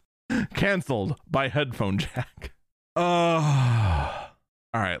guys. Canceled by headphone jack. All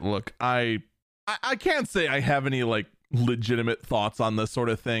right, look, I can't say I have any like legitimate thoughts on this sort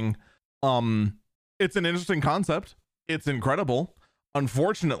of thing. It's an interesting concept. It's incredible.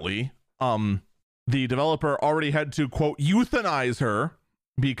 Unfortunately, the developer already had to quote euthanize her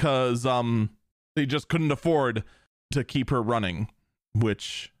because they just couldn't afford to keep her running,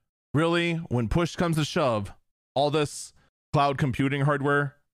 which really, when push comes to shove, all this cloud computing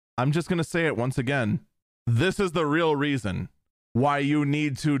hardware, I'm just going to say it once again, this is the real reason why you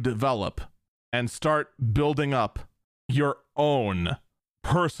need to develop and start building up your own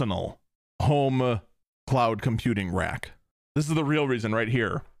personal home cloud computing rack. This is the real reason right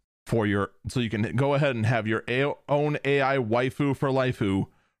here for your, so you can go ahead and have your own AI waifu for Laifu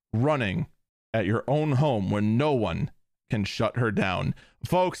running at your own home when no one can shut her down.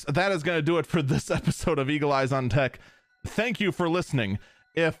 Folks, that is going to do it for this episode of Eagle Eyes on Tech. Thank you for listening.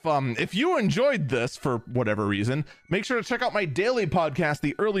 If you enjoyed this for whatever reason, make sure to check out my daily podcast,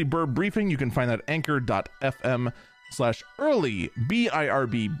 The Early Bird Briefing. You can find that at anchor.fm/early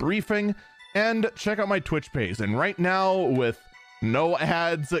BIRB briefing, and check out my Twitch page. And right now, with no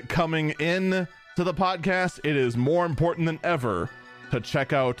ads coming in to the podcast, it is more important than ever to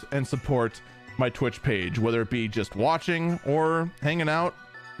check out and support my Twitch page, whether it be just watching or hanging out,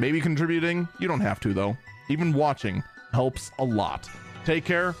 maybe contributing. You don't have to though. Even watching helps a lot. Take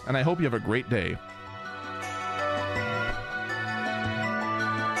care, and I hope you have a great day.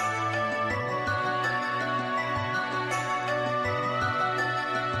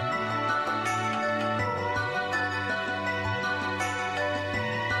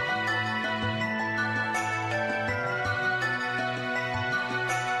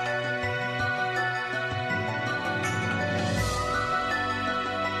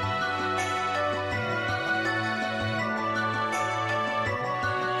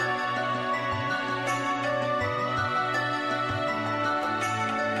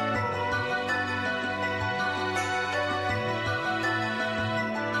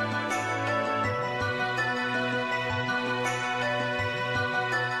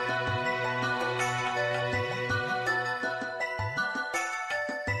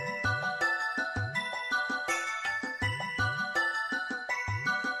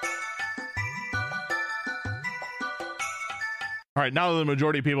 All right, now that the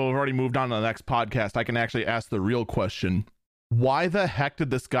majority of people have already moved on to the next podcast, I can actually ask the real question. Why the heck did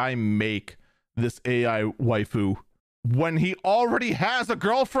this guy make this AI waifu when he already has a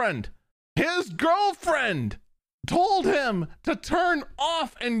girlfriend? His girlfriend told him to turn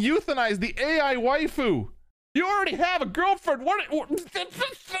off and euthanize the AI waifu. You already have a girlfriend.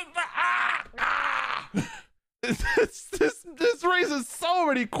 This raises so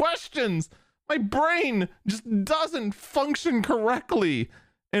many questions. My brain just doesn't function correctly.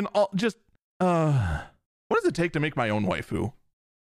 And all just what does it take to make my own waifu?